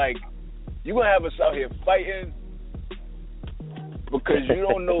feel like you're going to have us out here fighting because you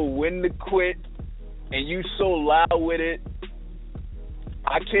don't know when to quit and you so loud with it.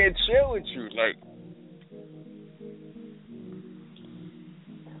 I can't chill with you. Like,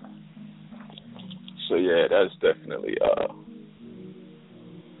 so yeah, that's definitely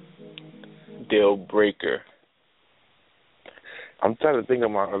deal breaker. I'm trying to think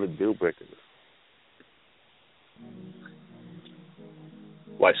of my other deal breakers.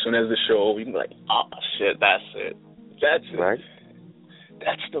 Well, as soon as the show over, you can be like, oh shit, that's it. That's it. Right?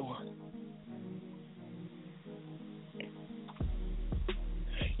 That's the one.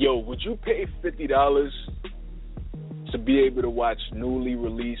 Yo, would you pay $50 to be able to watch newly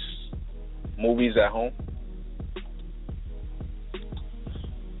released movies at home?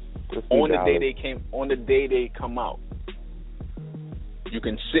 On the day they come out, you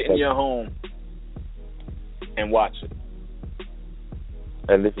can sit in your home and watch it.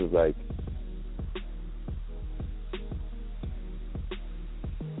 And this is like,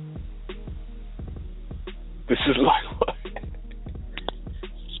 this is like what?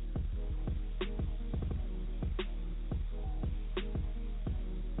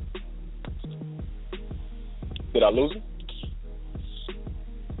 Did I lose it?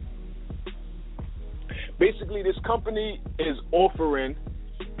 Basically, this company is offering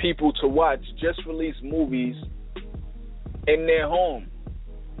people to watch just released movies in their home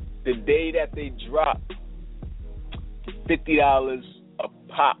the day that they drop. $50 a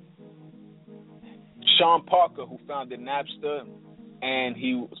pop. Sean Parker, who founded Napster, and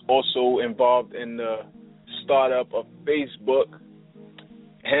he was also involved in the startup of Facebook,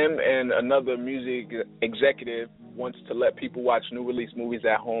 him and another music executive wants to let people watch new release movies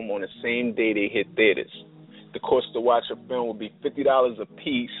at home on the same day they hit theaters. The cost to watch a film will be $50 a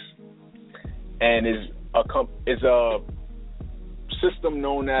piece, and is a system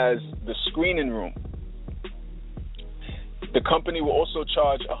known as the screening room. The company will also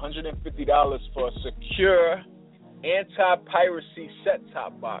charge $150 for a secure anti-piracy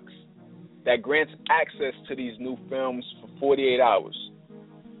set-top box that grants access to these new films for 48 hours.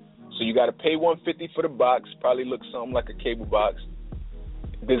 So you got to pay $150 for the box. Probably looks something like a cable box.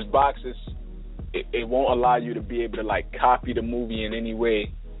 This box it won't allow you to be able to like copy the movie in any way,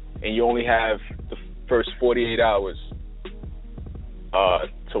 and you only have the first 48 hours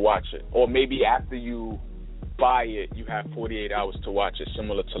to watch it. Or maybe after you buy it, you have 48 hours to watch it,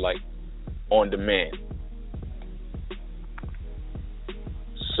 similar to like on demand.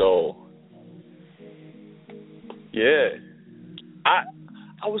 So yeah,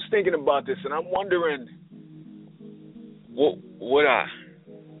 I was thinking about this, and I'm wondering what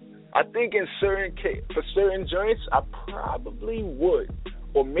I think in for certain joints I probably would,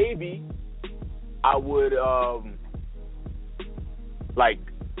 or maybe I would like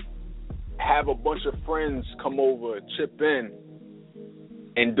have a bunch of friends come over, chip in,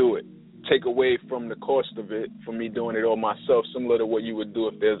 and do it. Take away from the cost of it for me doing it all myself, similar to what you would do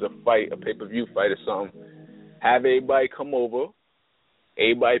if there's a fight, a pay-per-view fight or something. Have everybody come over,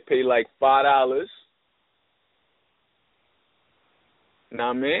 Everybody pay like $5. Know what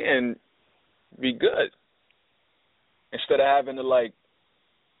I mean? And be good. Instead of having to like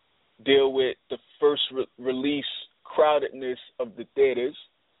deal with the first release crowdedness of the theaters,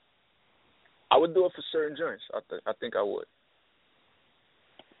 I would do it for certain joints. I think I would.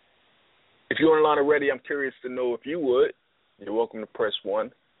 If you're online already, I'm curious to know if you would. You're welcome to press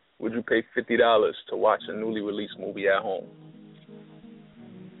 1. Would you pay $50 to watch a newly released movie at home?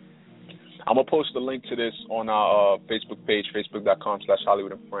 I'm going to post a link to this on our Facebook page,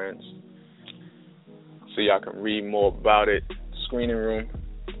 facebook.com/HollywoodandFriends, so y'all can read more about it. Screening room.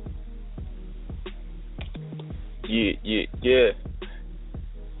 Yeah.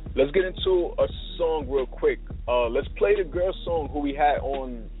 Let's get into a song real quick. Let's play the girl song who we had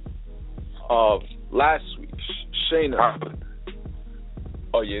on last week, Shayna.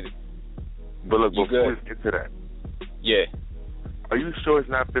 Oh, yeah. But look, before we get to that. Yeah. Are you sure it's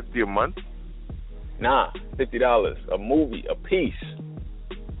not $50 a month? Nah, $50 a movie, a piece.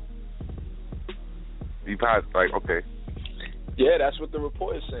 You probably like, okay. Yeah, that's what the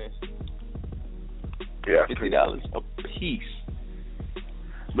report is saying. Yeah, $50 a piece.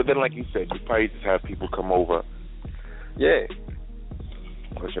 But then, like you said, you probably just have people come over. Yeah.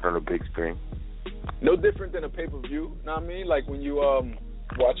 Watch it on a big screen. No different than a pay-per-view, know what I mean? Like when you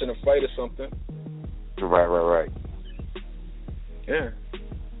watching a fight or something. Right. Yeah.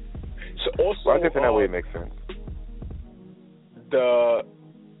 So also, well, I guess in that way it makes sense. The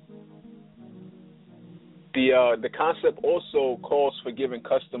concept also calls for giving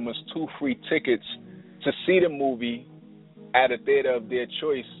customers 2 free tickets to see the movie at a theater of their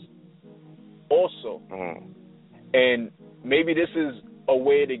choice also. And maybe this is a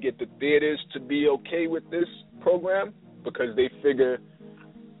way to get the theaters to be okay with this program, because they figure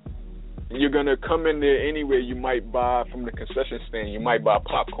you're going to come in there anyway. You might buy from the concession stand. You might buy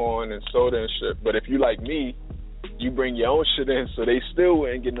popcorn and soda and shit. But if you like me, you bring your own shit in, so they still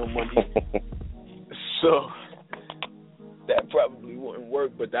wouldn't get no money. So that probably wouldn't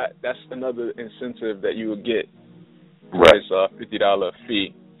work, but that's another incentive that you would get for this $50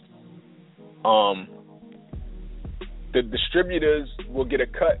 fee. The distributors will get a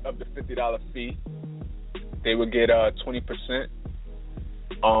cut of the $50 fee. They will get 20%.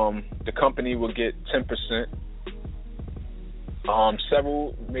 The company will get 10%.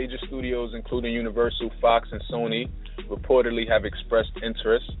 Several major studios, including Universal, Fox, and Sony, reportedly have expressed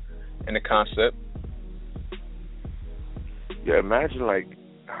interest in the concept. Yeah, imagine like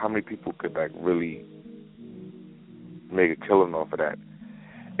how many people could like really make a killing off of that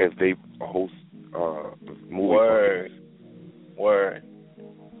if they host movie. Word. Where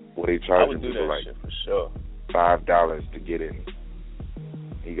they charge people like shit for sure. $5 to get in.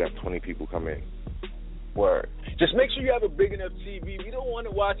 You got 20 people come in. Word. Just make sure you have a big enough TV. You don't want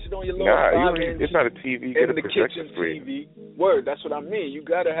to watch it on your little 5-inch. It's not a TV. Get in the kitchen TV. Word. That's what I mean. You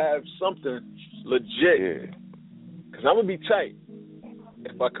got to have something legit. Yeah. Because I'm going to be tight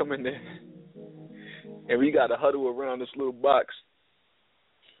if I come in there and we got to huddle around this little box.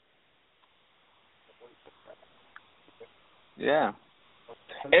 Yeah.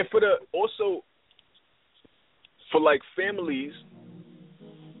 And also for like families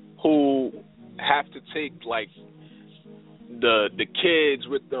who have to take like the kids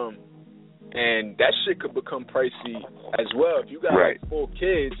with them, and that shit could become pricey as well. If you got like 4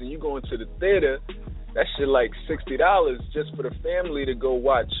 kids and you go into the theater, that shit like $60 just for the family to go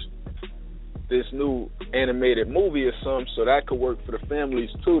watch this new animated movie or something. So that could work for the families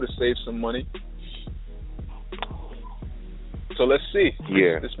too, to save some money. So let's see.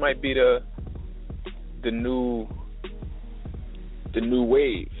 Yeah. This might be the new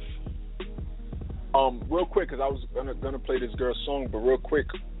wave. Real quick, because I was gonna play this girl's song, but real quick,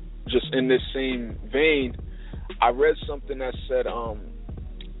 just in this same vein, I read something that said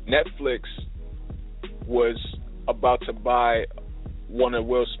Netflix was about to buy one of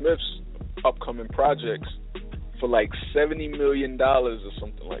Will Smith's upcoming projects for like $70 million or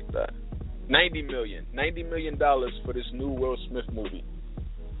something like that. $90 million for this new Will Smith movie.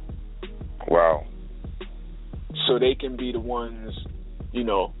 Wow. So they can be the ones, you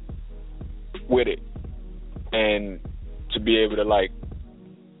know, with it, and to be able to like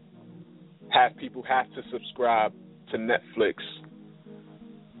have people have to subscribe to Netflix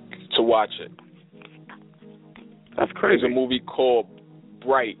to watch it. That's crazy. There's a movie called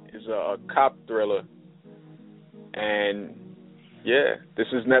Bright. It's a cop thriller, and yeah, this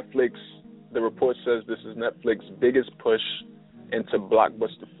is Netflix. The report says this is Netflix's biggest push into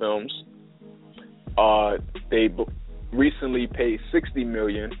blockbuster films. They recently paid $60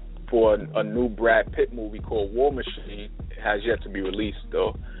 million for a new Brad Pitt movie called War Machine. It has yet to be released,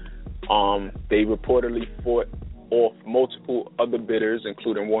 though. They reportedly fought off multiple other bidders,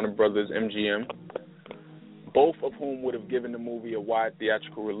 including Warner Brothers, MGM, both of whom would have given the movie a wide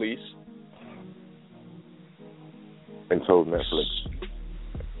theatrical release. And so Netflix.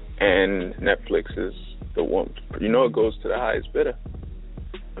 And Netflix is the one. You know, it goes to the highest bidder.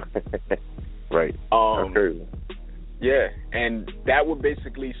 Right. Yeah, and that would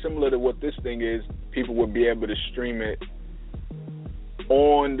basically, similar to what this thing is, people would be able to stream it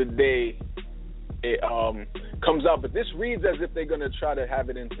on the day it comes out. But this reads as if they're going to try to have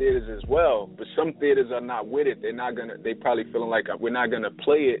it in theaters as well. But some theaters are not with it. They probably feeling like we're not going to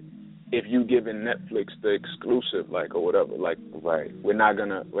play it if you giving Netflix the exclusive, like, or whatever. Like, right, we're not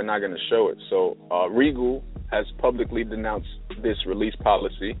gonna show it. So Regal has publicly denounced this release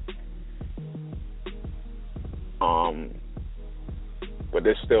policy. But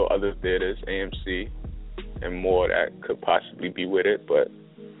there's still other theaters, AMC and more, that could possibly be with it. But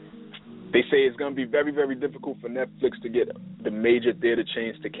they say it's going to be very, very difficult for Netflix to get the major theater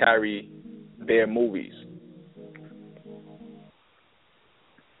chains to carry their movies.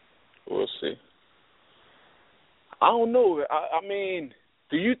 We'll see. I don't know. I mean,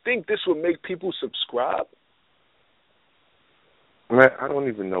 do you think this would make people subscribe? Man, I don't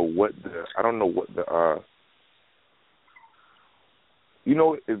even know what the you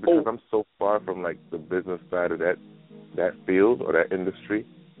know, it's because I'm so far from like the business side of that field or that industry.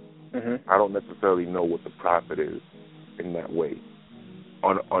 Mm-hmm. I don't necessarily know what the profit is in that way.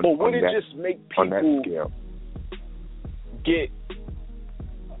 Would it just make people get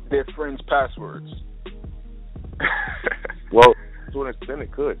their friends' passwords? Well, to an extent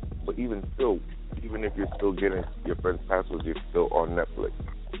it could, but even still, even if you're still getting your friends' passwords, you're still on Netflix.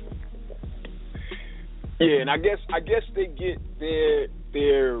 Yeah, and I guess they get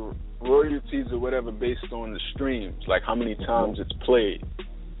their royalties or whatever based on the streams, like how many times it's played.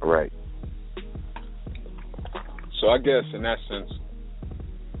 Right. So I guess in that sense,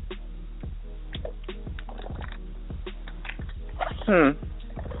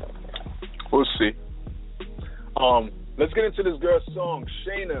 we'll see. Let's get into this girl's song,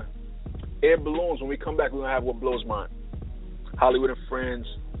 Shayna, Air Balloons. When we come back, we're going to have What Blows Mine. Hollywood and Friends,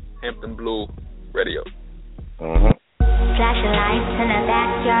 Hampton Blue Radio. Mm-hmm. Flashing lights in a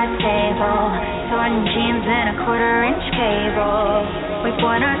backyard table, torn jeans and a 1/4-inch cable. We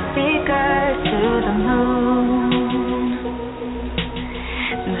point our speakers to the moon.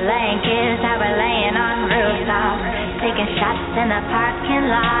 Blankets that we're laying on rooftops, taking shots in the parking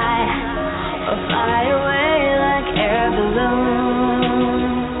lot. We'll fly away like air balloons.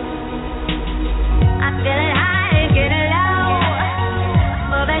 I'm feeling high, getting low,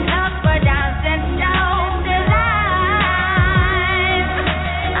 moving upward, dancing slow.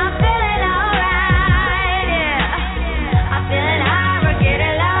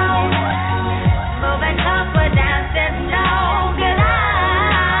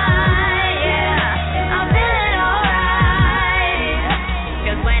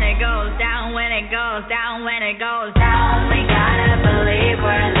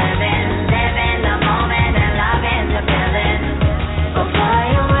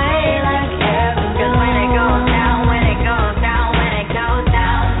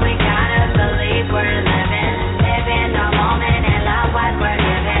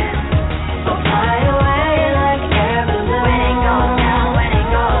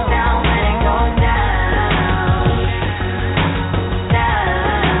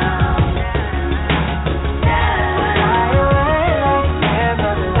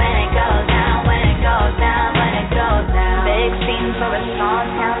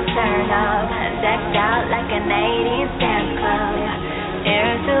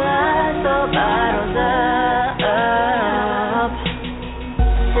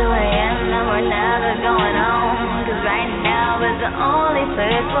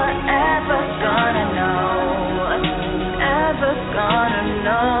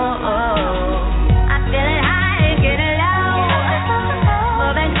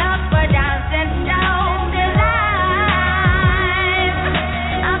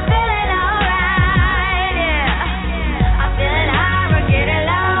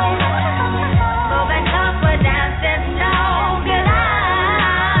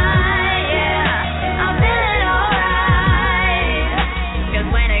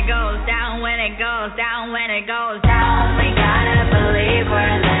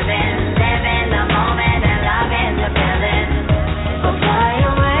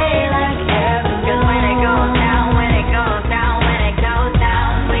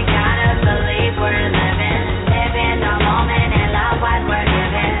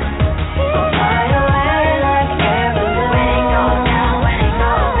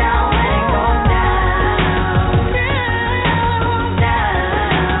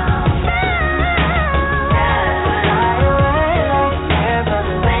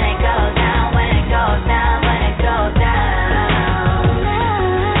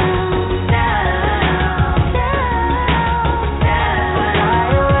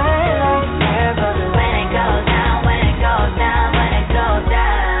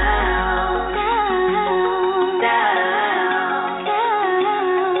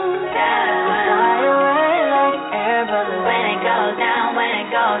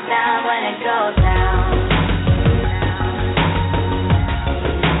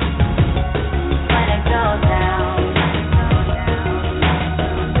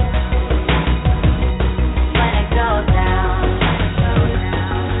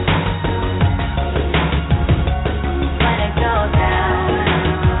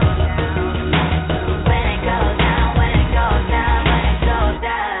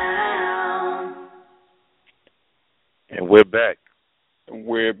 we're back. And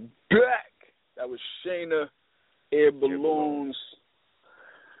we're back. That was Shayna, Air Balloons.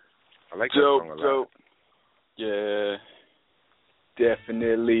 I like that song a lot. Dope. Yeah,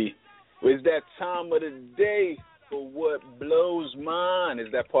 definitely. It's that time of the day for What Blows Mine.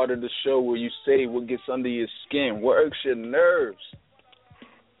 It's that part of the show where you say what gets under your skin, what irks your nerves.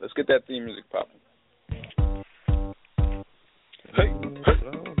 Let's get that theme music popping. Hey, hey.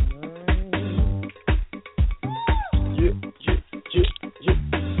 Yeah.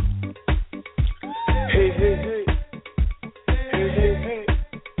 Hey, hey, hey. Hey, hey, hey.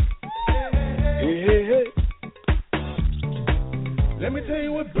 Hey, hey, hey. Let me tell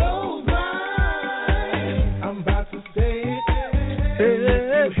you what blows mine. I'm about to say it. Hey, hey,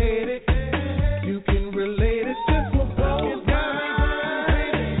 hey. You hate it. You can relate it. Just what blows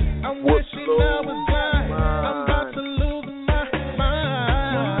mine. I'm wishing I was blind. I'm about to lose my mind.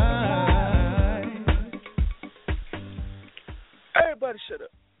 Everybody shut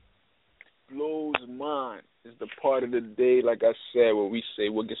up. Blows mine is the part of the day, like I said, where we say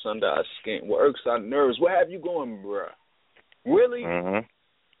what gets under our skin, what irks our nerves. What have you going, bruh? Really? Mm-hmm.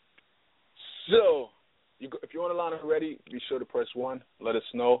 So, if you're on the line already, be sure to press 1. Let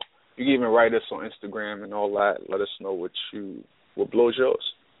us know. You can even write us on Instagram and all that. Let us know what blows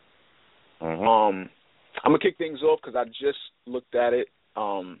yours. Mm-hmm. I'm going to kick things off because I just looked at it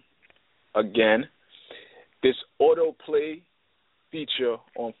again. This autoplay feature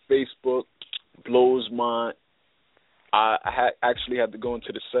on Facebook blows mine. I actually had to go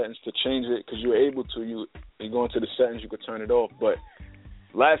into the settings to change it because you're able to. You go into the settings, you could turn it off. But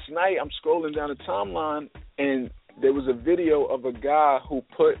last night, I'm scrolling down the timeline, and there was a video of a guy who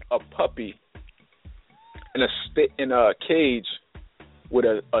put a puppy in a cage with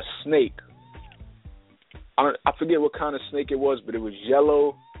a snake. I forget what kind of snake it was, but it was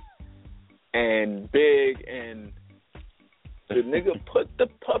yellow and big, and the nigga put the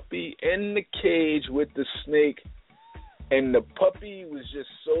puppy in the cage with the snake, and the puppy was just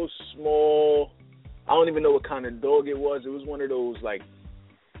so small. I don't even know what kind of dog it was. It was one of those, like,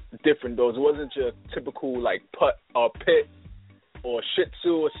 different dogs. It wasn't your typical, like, pit or Shih Tzu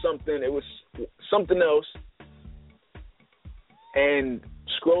or something. It was something else. And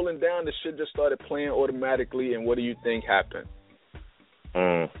scrolling down, the shit just started playing automatically, and what do you think happened?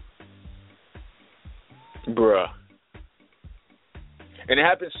 Bruh. And it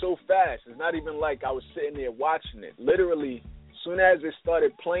happened so fast. It's not even like I was sitting there watching it. Literally, as soon as it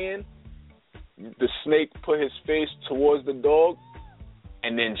started playing, the snake put his face towards the dog,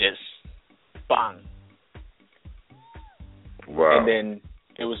 and then just bang. Wow. And then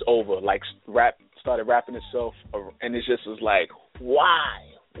it was over. Like, started wrapping itself, and it just was like, why?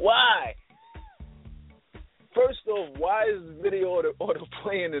 Why? First off, why is the video auto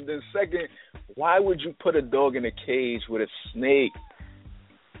playing? And then second, why would you put a dog in a cage with a snake?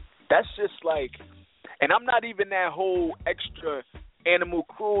 That's just like, and I'm not even that whole extra animal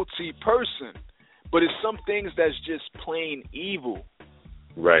cruelty person, but it's some things that's just plain evil.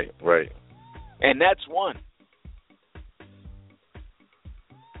 Right. And that's one.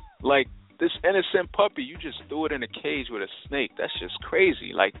 Like, this innocent puppy, you just threw it in a cage with a snake. That's just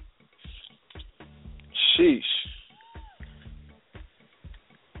crazy. Like, sheesh.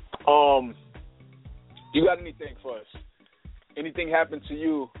 You got anything for us? Anything happened to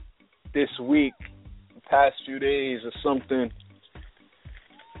you this week, the past few days or something?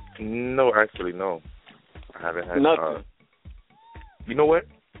 No, actually, no. I haven't had nothing. You know what?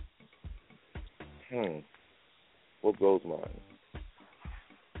 What blows mine?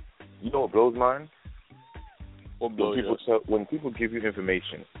 You know what blows mine? What blows yours? When people give you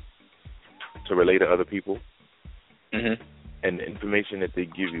information to relay to other people, and the information that they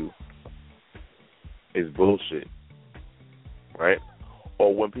give you is bullshit, right?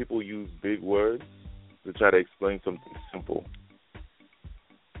 Or when people use big words to try to explain something simple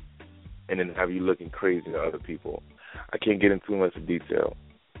and then have you looking crazy to other people. I can't get into too much detail,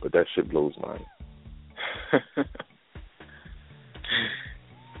 but that shit blows mine.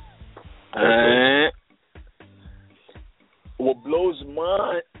 What blows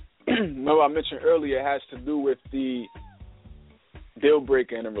mine, remember I mentioned earlier, has to do with the deal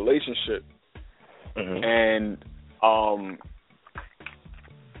breaker in a relationship. And,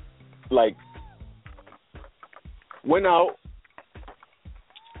 like, went out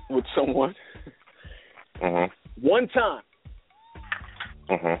with someone one time.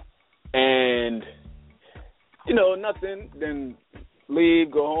 And, you know, nothing, then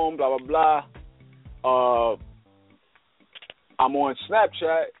leave, go home, blah, blah, blah. I'm on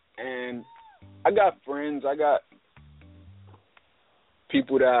Snapchat, and I got friends, I got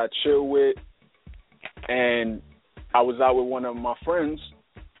people that I chill with, and I was out with one of my friends,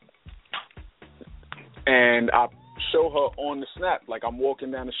 and I show her on the snap, like I'm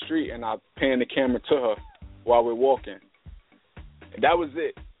walking down the street, and I pan the camera to her while we're walking. And that was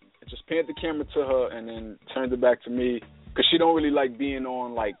it. I just panned the camera to her and then turned it back to me, because she don't really like being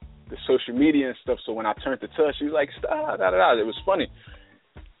on, like, the social media and stuff, so when I turned it to her, she was like, stop, da, da, da. It was funny.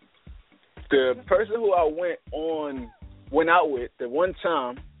 The person who I went out with the one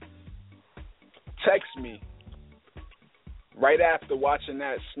time texted me right after watching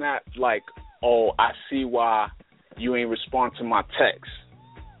that snap, like, oh, I see why you ain't respond to my text,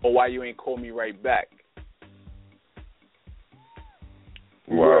 or why you ain't call me right back.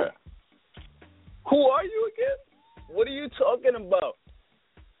 Wow. Who are you again? What are you talking about?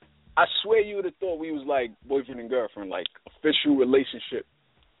 I swear you would have thought we was like boyfriend and girlfriend, like official relationship.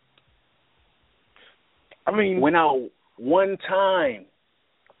 I mean, went out one time.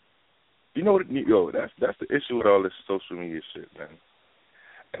 You know what? Yo, that's the issue with all this social media shit, man.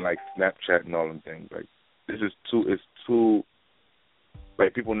 And like Snapchat and all them things. Like, it's too.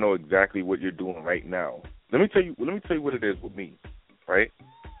 Like, people know exactly what you're doing right now. Let me tell you what it is with me, right?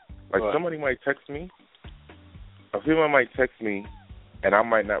 Like, somebody might text me. A female might text me, and I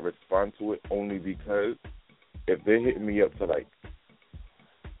might not respond to it only because if they're hitting me up to, like,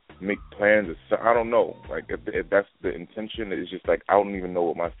 make plans or something, I don't know. Like, if that's the intention, it's just like I don't even know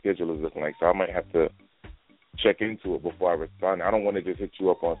what my schedule is looking like, so I might have to check into it before I respond. I don't want to just hit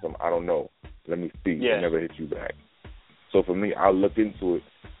you up on some, I don't know, let me see, and never hit you back. So for me, I'll look into it,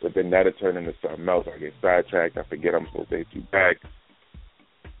 but then that'll turn into something else. I get sidetracked, I forget I'm supposed to hit you back.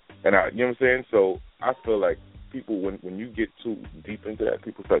 And you know what I'm saying? So I feel like people, when you get too deep into that,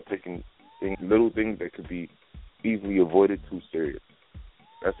 people start taking little things that could be easily avoided too serious.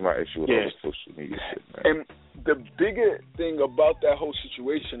 That's my issue with all the social media shit, man. And the bigger thing about that whole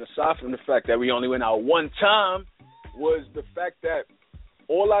situation, aside from the fact that we only went out one time, was the fact that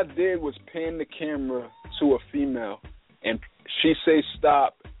all I did was pan the camera to a female, and she say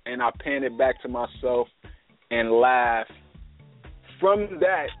stop, and I pan it back to myself and laugh. From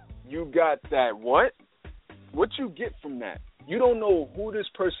that, you got that, what? What you get from that? You don't know who this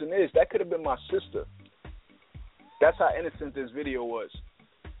person is. That could have been my sister. That's how innocent this video was.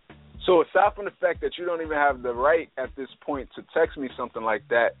 So aside from the fact that you don't even have the right at this point to text me something like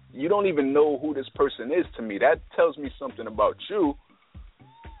that, you don't even know who this person is to me. That tells me something about you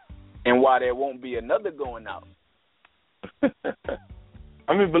and why there won't be another going out.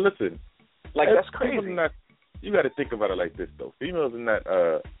 I mean, but listen. Like, that's crazy. You got to think about it like this, though. Females are not,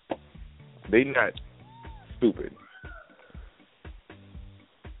 they not stupid.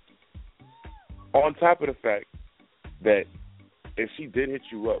 On top of the fact that if she did hit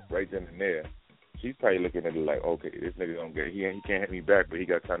you up right then and there, she's probably looking at it like, okay, this nigga don't get it. He can't hit me back, but he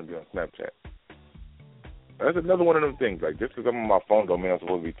got time to be on Snapchat. That's another one of them things. Like, just because I'm on my phone don't mean I'm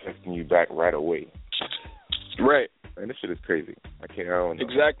supposed to be texting you back right away. Right. Man, this shit is crazy. I don't know.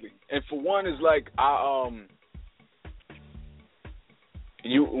 Exactly. And for one, it's like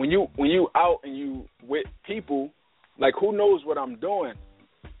when you out and you with people, like, who knows what I'm doing?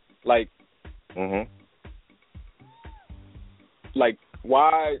 Like, like,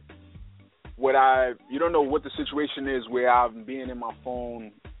 why would you don't know what the situation is where I'm being in my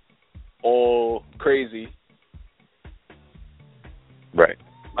phone all crazy. Right.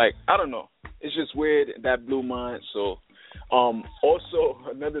 Like, I don't know. It's just weird. That blew mine. So, also,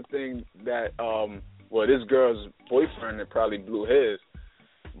 another thing that, this girl's boyfriend, it probably blew his.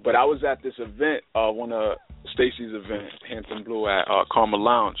 But I was at this event, one of Stacy's events, Hampton Blue at Karma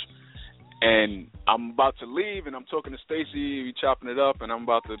Lounge. And I'm about to leave, and I'm talking to Stacy, we chopping it up, and I'm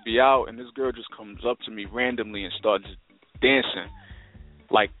about to be out, and this girl just comes up to me randomly and starts dancing,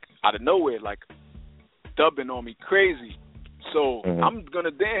 like, out of nowhere, like, dubbing on me crazy. So I'm going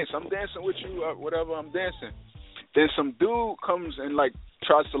to dance. I'm dancing with you, whatever, I'm dancing. Then some dude comes and, like,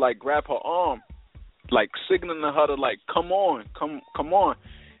 tries to, like, grab her arm, like, signaling her to, like, come on.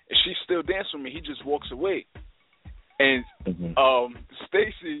 And she's still dancing with me. He just walks away. And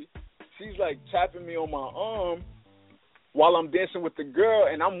Stacy, she's, like, tapping me on my arm while I'm dancing with the girl,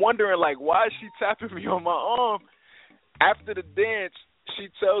 and I'm wondering, like, why is she tapping me on my arm? After the dance, she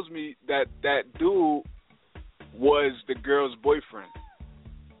tells me that that dude was the girl's boyfriend.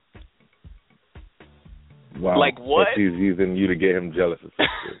 Wow. Like, what? She's using you to get him jealous or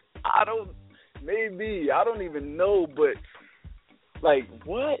something. I don't even know, but, like,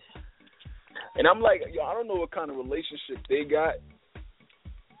 what? And I'm like, I don't know what kind of relationship they got,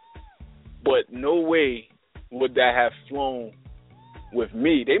 but no way would that have flown with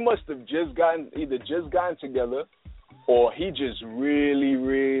me. They must have either just gotten together, or he just really,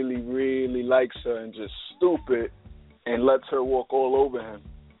 really, really likes her and just stupid and lets her walk all over him.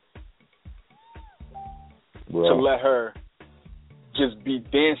 Bro. To let her just be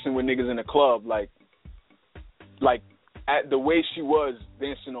dancing with niggas in the club, like at the way she was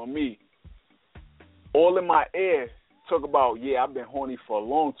dancing on me. All in my ear, talk about, yeah, I've been horny for a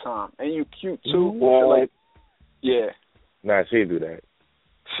long time. And you cute too. Like, yeah. Nah, she didn't do that.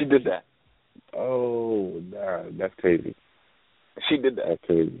 She did that. Oh, nah, that's crazy. She did that. That's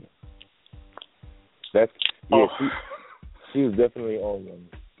crazy. That's, yeah, she was definitely on one.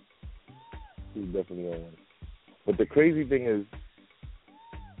 She was definitely on one. But the crazy thing is,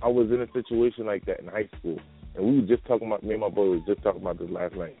 I was in a situation like that in high school. And we were just talking about, me and my brother was just talking about this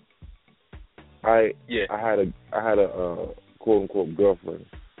last night. I had a quote unquote girlfriend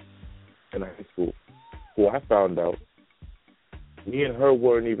in high school who I found out me and her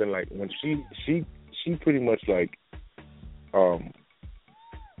weren't even like, when she pretty much like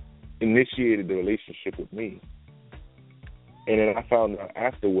initiated the relationship with me. And then I found out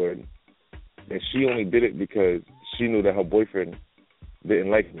afterward that she only did it because she knew that her boyfriend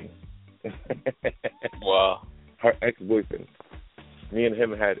didn't like me. Wow. Her ex-boyfriend. Me and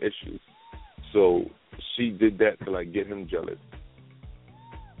him had issues. So she did that to like get him jealous.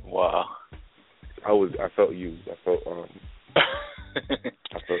 Wow. I felt used. I felt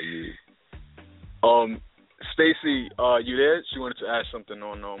used. Stacy, you there? She wanted to ask something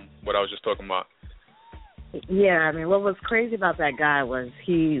on what I was just talking about. Yeah, I mean, what was crazy about that guy was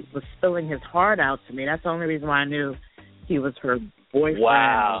he was spilling his heart out to me. That's the only reason why I knew he was her boyfriend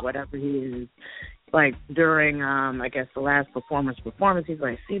or whatever he is. Like, during, I guess, the last performance, he's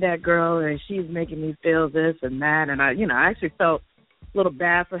like, see that girl, and she's making me feel this and that. And, I actually felt a little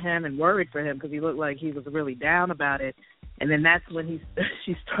bad for him and worried for him because he looked like he was really down about it. And then that's when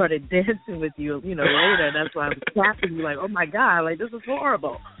she started dancing with you, later. And that's why I was tapping you like, oh, my God, like, this is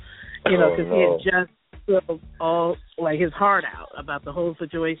horrible. Because he had just spilled all, like, his heart out about the whole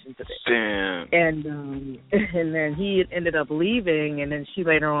situation today. Damn. And then he ended up leaving, and then she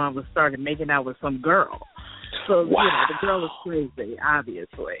later on started making out with some girl. So, the girl was crazy,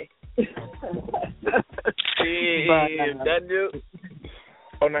 obviously. That dude.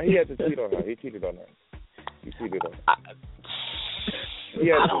 Oh, no, he had to cheat on her. He cheated on her.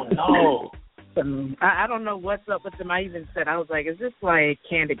 I don't know. I don't know what's up with them. I even said, I was like, is this like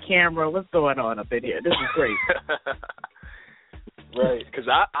candid camera? What's going on up in here? This is crazy. Right, because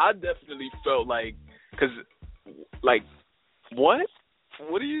I definitely felt like, what?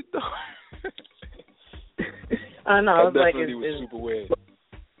 What are you doing? I know. I was like, was super weird.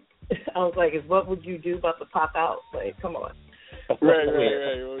 I was like, what would you do about to pop out? Like, come on. Right.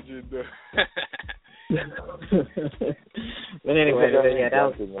 What would you do? But anyway, that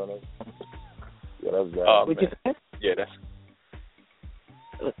was. Yeah, that was bad. Oh, would you say? Yeah, that's.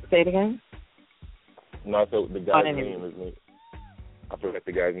 Say it again. No, I thought the guy's name is me. I forgot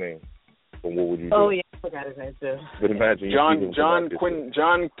the guy's name. But what would you do? Oh yeah, I forgot his name too. But imagine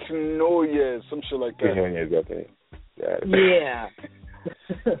John Quinones, some shit like that. Yeah.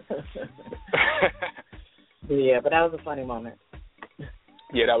 Yeah, but that was a funny moment.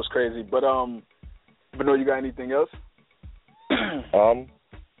 Yeah, that was crazy. But no, you got anything else?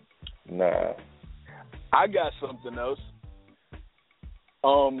 Nah. I got something else.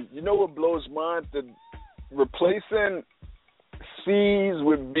 You know what blows mind? Replacing C's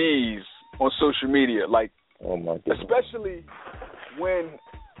with B's on social media. Like, oh my goodness. Especially when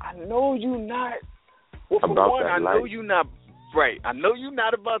I know you not. Well, for about one, I know life. you not. Right. I know you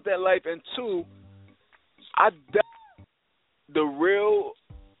not about that life. And two, the real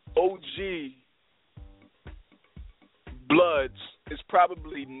OG Bloods is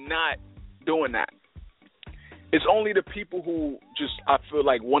probably not doing that. It's only the people who just, I feel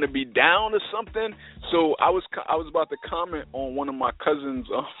like, want to be down or something. So I was about to comment on one of my cousins'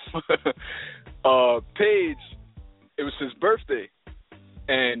 page. It was his birthday,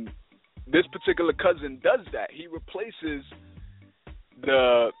 and this particular cousin does that. He replaces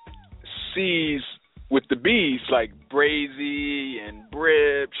the C's with the B's, like Brazy and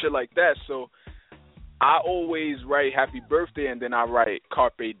Brib, shit like that. So I always write happy birthday, and then I write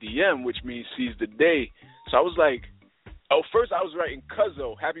Carpe Diem, which means seize the day. So I was like, first I was writing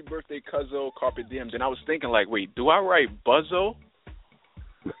Cuzzo, happy birthday Cuzzo, Carpe Diem. Then I was thinking like, wait, do I write Buzzo?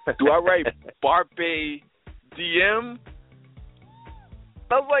 Do I write Barpe Diem?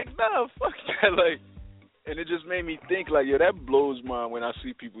 I was like, nah, fuck that. Like, and it just made me think like, yo, that blows my mind when I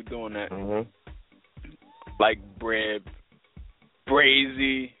see people doing that. Mm-hmm. Like Brib,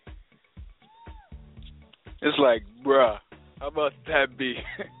 Brazy. It's like, bruh, how about that be?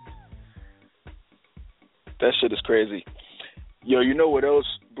 That shit is crazy. Yo, you know what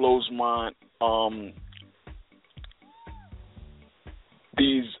else blows mine?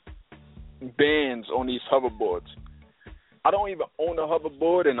 these bands on these hoverboards. I don't even own a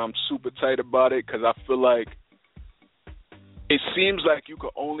hoverboard, and I'm super tight about it because I feel like it seems like you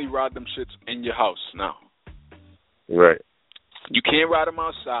could only ride them shits in your house now. Right. You can't ride them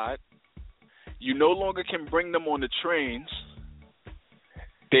outside. You no longer can bring them on the trains.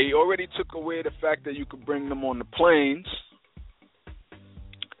 They already took away the fact that you could bring them on the planes.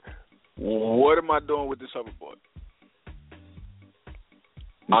 What am I doing with this hoverboard?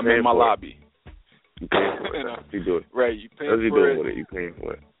 I'm in my lobby. You paying for it. You do it. Right, you paying for it. What you doing with it? You paying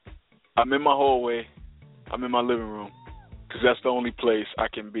for it. I'm in my hallway. I'm in my living room. Because that's the only place I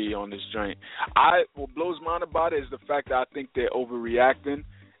can be on this joint. What blows my mind about it is the fact that I think they're overreacting.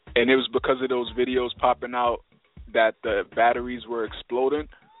 And it was because of those videos popping out that the batteries were exploding.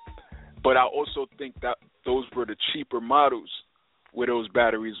 But I also think that those were the cheaper models where those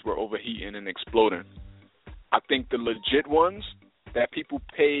batteries were overheating and exploding. I think the legit ones that people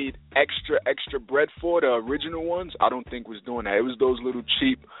paid extra bread for, the original ones, I don't think was doing that. It was those little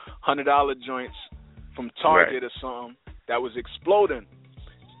cheap $100 joints from Target or something that was exploding.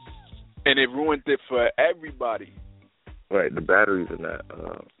 And it ruined it for everybody. Right, the batteries in that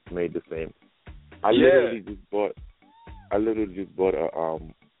made the same. I literally just bought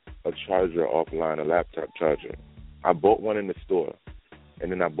a charger offline, a laptop charger. I bought one in the store,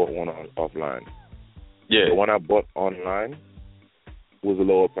 and then I bought one offline. Yeah. The one I bought online was a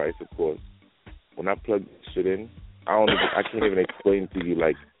lower price, of course. When I plugged this shit in, I can't even explain to you,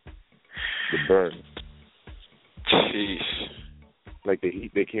 like, the burn. Jeez. Like, the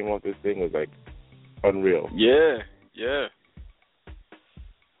heat that came off this thing was, like, unreal. Yeah.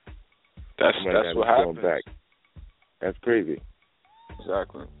 That's what happens. That's crazy.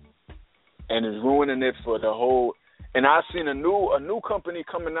 Exactly. And it's ruining it for the whole. And I've seen a new company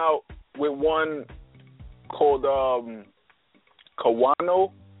coming out with one called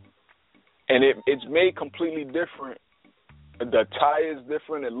Kawano, and it's made completely different. The tire is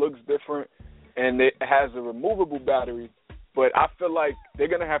different. It looks different, and it has a removable battery. But I feel like they're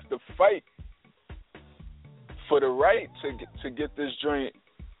gonna have to fight for the right to get this joint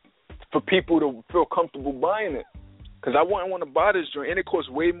for people to feel comfortable buying it. Because I wouldn't want to buy this joint, and it costs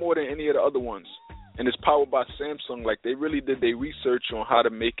way more than any of the other ones. And it's powered by Samsung. Like, they really did their research on how to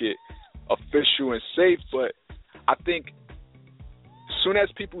make it official and safe. But I think as soon as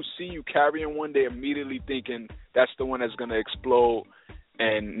people see you carrying one, they're immediately thinking that's the one that's going to explode,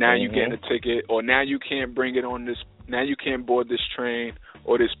 and now you're getting a ticket, or now you can't bring it on this, now you can't board this train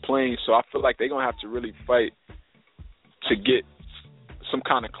or this plane. So I feel like they're going to have to really fight to get some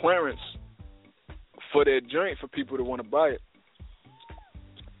kind of clearance for their joint for people to want to buy it.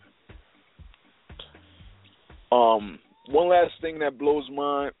 One last thing that blows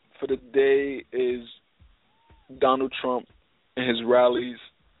mine for the day is Donald Trump and his rallies.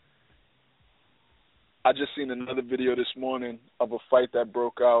 I just seen another video this morning of a fight that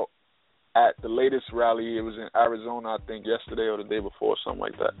broke out at the latest rally. It was in Arizona, I think, yesterday or the day before, something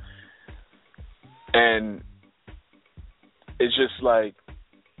like that. And it's just like,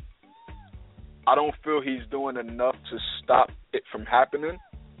 I don't feel he's doing enough to stop it from happening.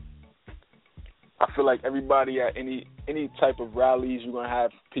 I feel like everybody at any type of rallies, you're going to have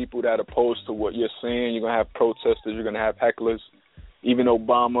people that oppose to what you're saying. You're going to have protesters. You're going to have hecklers. Even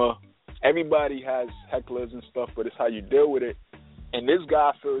Obama. Everybody has hecklers and stuff, but it's how you deal with it. And this guy,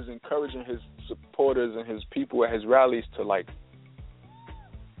 I feel, is encouraging his supporters and his people at his rallies to, like,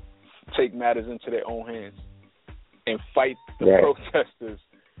 take matters into their own hands and fight the protesters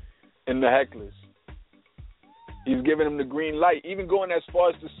and the hecklers. He's giving them the green light, even going as far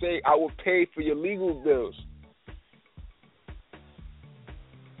as to say, I will pay for your legal bills.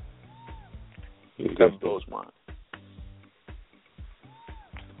 That blows mine.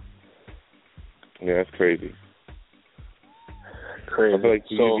 Yeah, that's crazy. Crazy. I feel like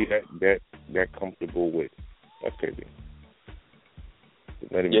you be that comfortable with. That's crazy.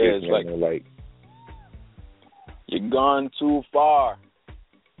 It's like you're gone too far.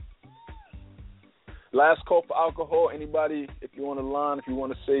 Last call for alcohol. Anybody, if you want to line, if you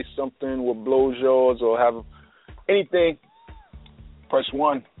want to say something, what blows yours, or have anything, press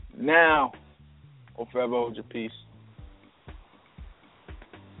 1 now, or forever hold your peace.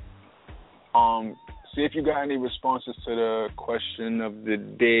 See if you got any responses to the question of the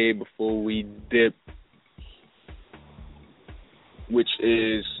day before we dip, which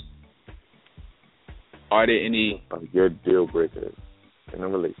is, are there any your deal breakers in a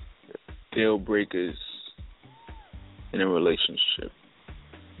relationship? Deal breakers in a relationship.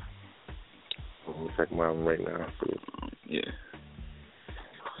 Let me check mine right now. Yeah.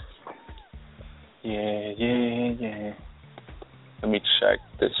 Let me check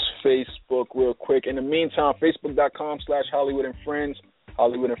this Facebook real quick. In the meantime, facebook.com/HollywoodandFriends,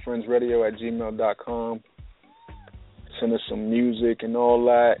 holliewoodandfriendsradio@gmail.com. Send us some music and all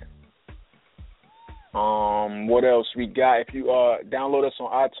that. What else we got? If you download us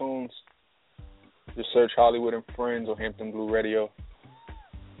on iTunes, just search Hollywood and Friends or Hampton Blue Radio.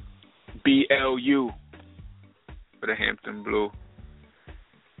 BLU for the Hampton Blue.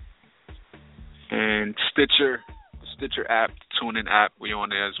 And Stitcher, the Stitcher app, the TuneIn app, we on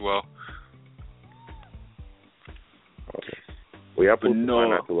there as well. Okay. Well, y'all put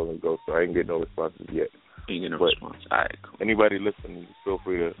not too long ago, so I ain't get no responses yet. Ain't get no response. All right, cool. Anybody listening, feel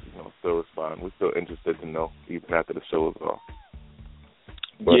free to still respond. We're still interested to know, even after the show is off.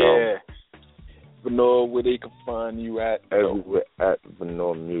 But, yeah. Venor, where they can find you at? Everywhere at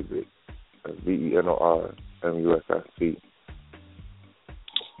Venor Music. That's VENORMUSIC.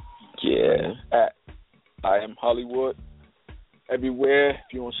 Yeah. At I am Hollie Wood. Everywhere.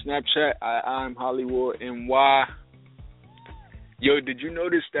 If you're on Snapchat, I'm Hollywood NY. Yo, did you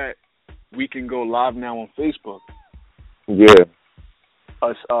notice that we can go live now on Facebook? Yeah.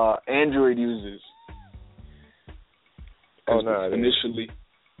 Us Android users. Oh, no. Initially.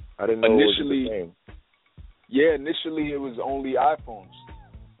 I didn't know it was the same. Yeah, initially it was only iPhones.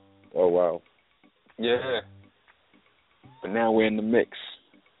 Oh, wow. Yeah. But now we're in the mix.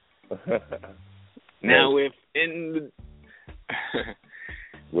 Now we're in the...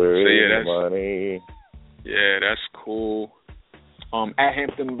 We're in the money. Yeah, that's cool. At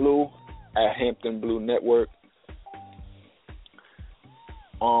Hampton Blue Network.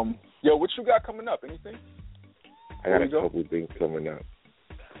 Yo, what you got coming up? Anything? I got a couple things coming up.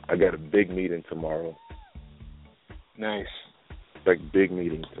 I got a big meeting tomorrow. Nice. Like big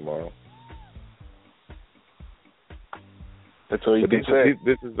meeting tomorrow. That's all you can say.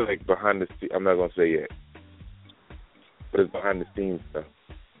 This is like behind the scenes. I'm not gonna say yet, but it's behind the scenes stuff.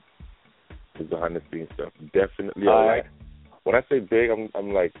 It's behind the scenes stuff. Definitely. Like when I say big,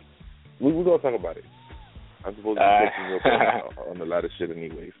 I'm like, we're gonna talk about it. I'm supposed to be taking your point on a lot of shit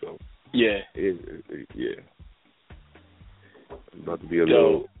anyway. So yeah, yeah. It's about to be a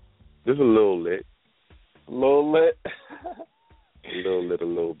little lit. A little lit. A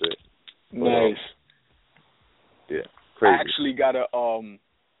little bit. Nice. Yeah. Crazy. I actually got a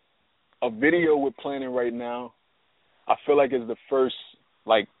video we're planning right now. I feel like it's the first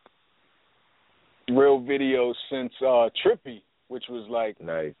real video since Trippy, which was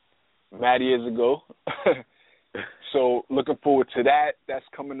nice. mad years ago. So looking forward to that. That's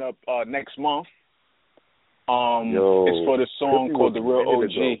coming up next month. It's for the song Trippy called The Real OG.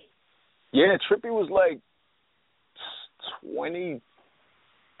 Ago. Yeah, Trippy was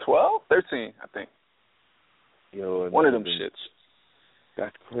 2012, 13, I think. Yo, one of them shits.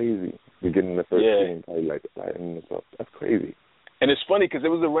 That's crazy. Beginning the 13, probably that's crazy. And it's funny because it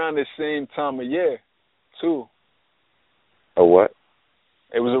was around the same time of year, too. Oh, what?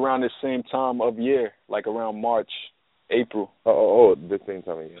 It was around the same time of year, like around March, April. Oh, the same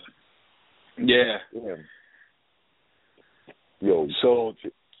time of year. Yeah. Damn. Yo. So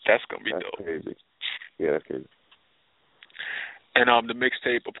that's going to be dope. Crazy. Yeah, that's crazy. And the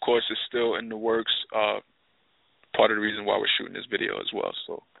mixtape, of course, is still in the works. Part of the reason why we're shooting this video as well.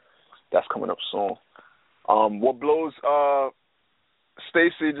 So that's coming up soon. What blows,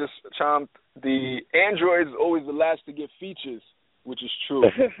 Stacy just chimed, the Android is always the last to get features, which is true.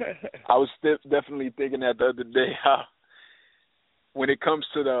 I was definitely thinking that the other day, how when it comes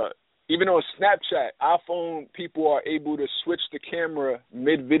to even on Snapchat, iPhone people are able to switch the camera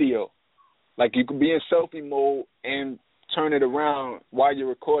mid-video. Like you can be in selfie mode and turn it around while you're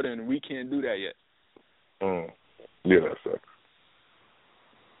recording. We can't do that yet. Yeah, that sucks.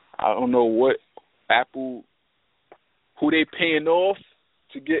 I don't know what Apple, who they paying off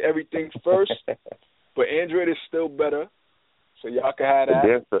to get everything first, but Android is still better, so y'all can have that.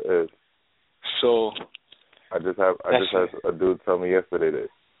 The answer is. So. I just had a dude tell me yesterday that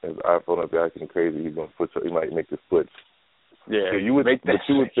his iPhone is acting crazy. He might make the switch. Yeah, you would think this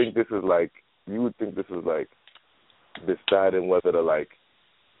is deciding whether to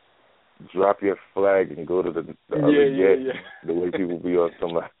drop your flag and go to the other jet. The way people be on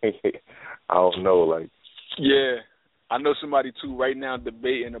some I don't know, Yeah. I know somebody too right now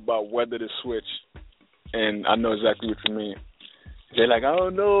debating about whether to switch, and I know exactly what you mean. They're like, I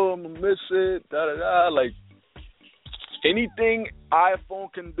don't know, I'm gonna miss it, anything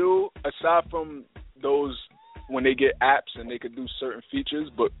iPhone can do aside from those when they get apps and they can do certain features,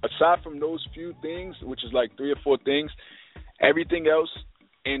 but aside from those few things, which is 3 or 4 things, everything else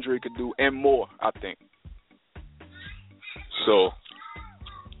Android could do and more, I think. So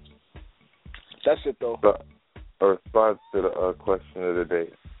that's it though. a response to the question of the day.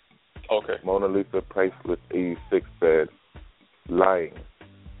 Okay. Mona Lisa Priceless 86 said, lying.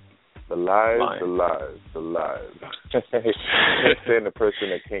 The lies, lying. the lies. Can't stand the person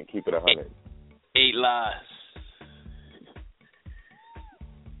that can't keep it 100. 8 lies.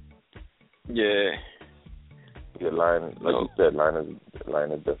 Yeah. Yeah, lying, like you said, lying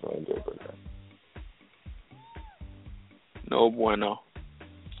is definitely a deal breaker. No bueno.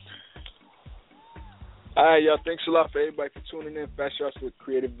 All right, y'all. Thanks a lot for everybody for tuning in. Fast Shots with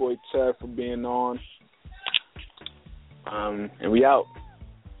Creative Boy TEV for being on. And we out.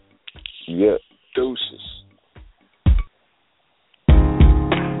 Yeah. Deuces.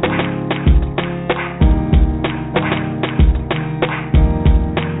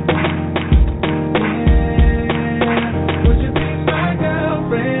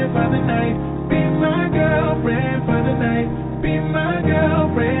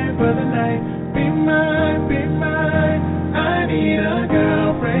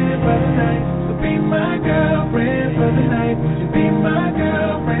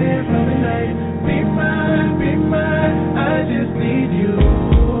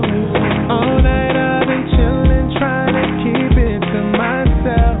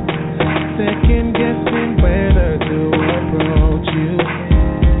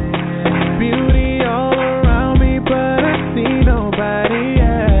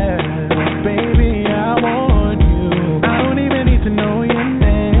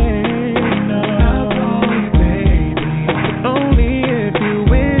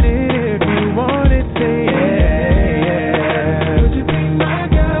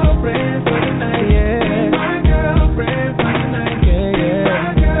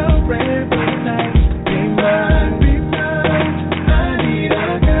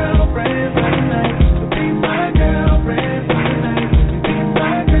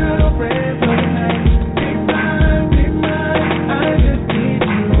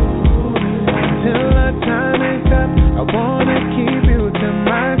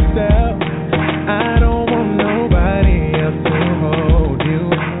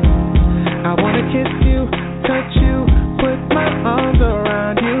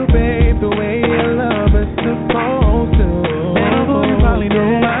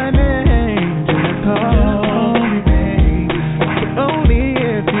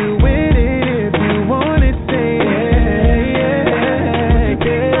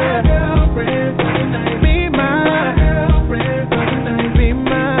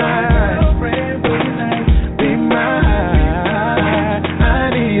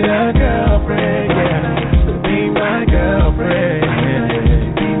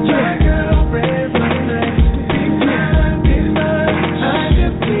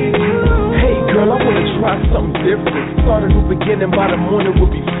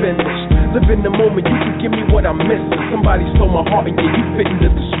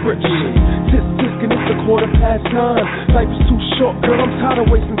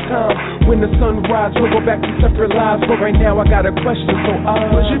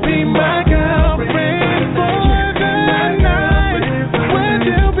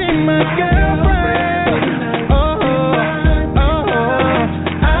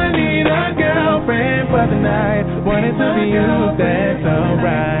 Wanted to be you, that's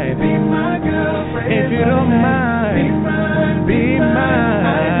alright.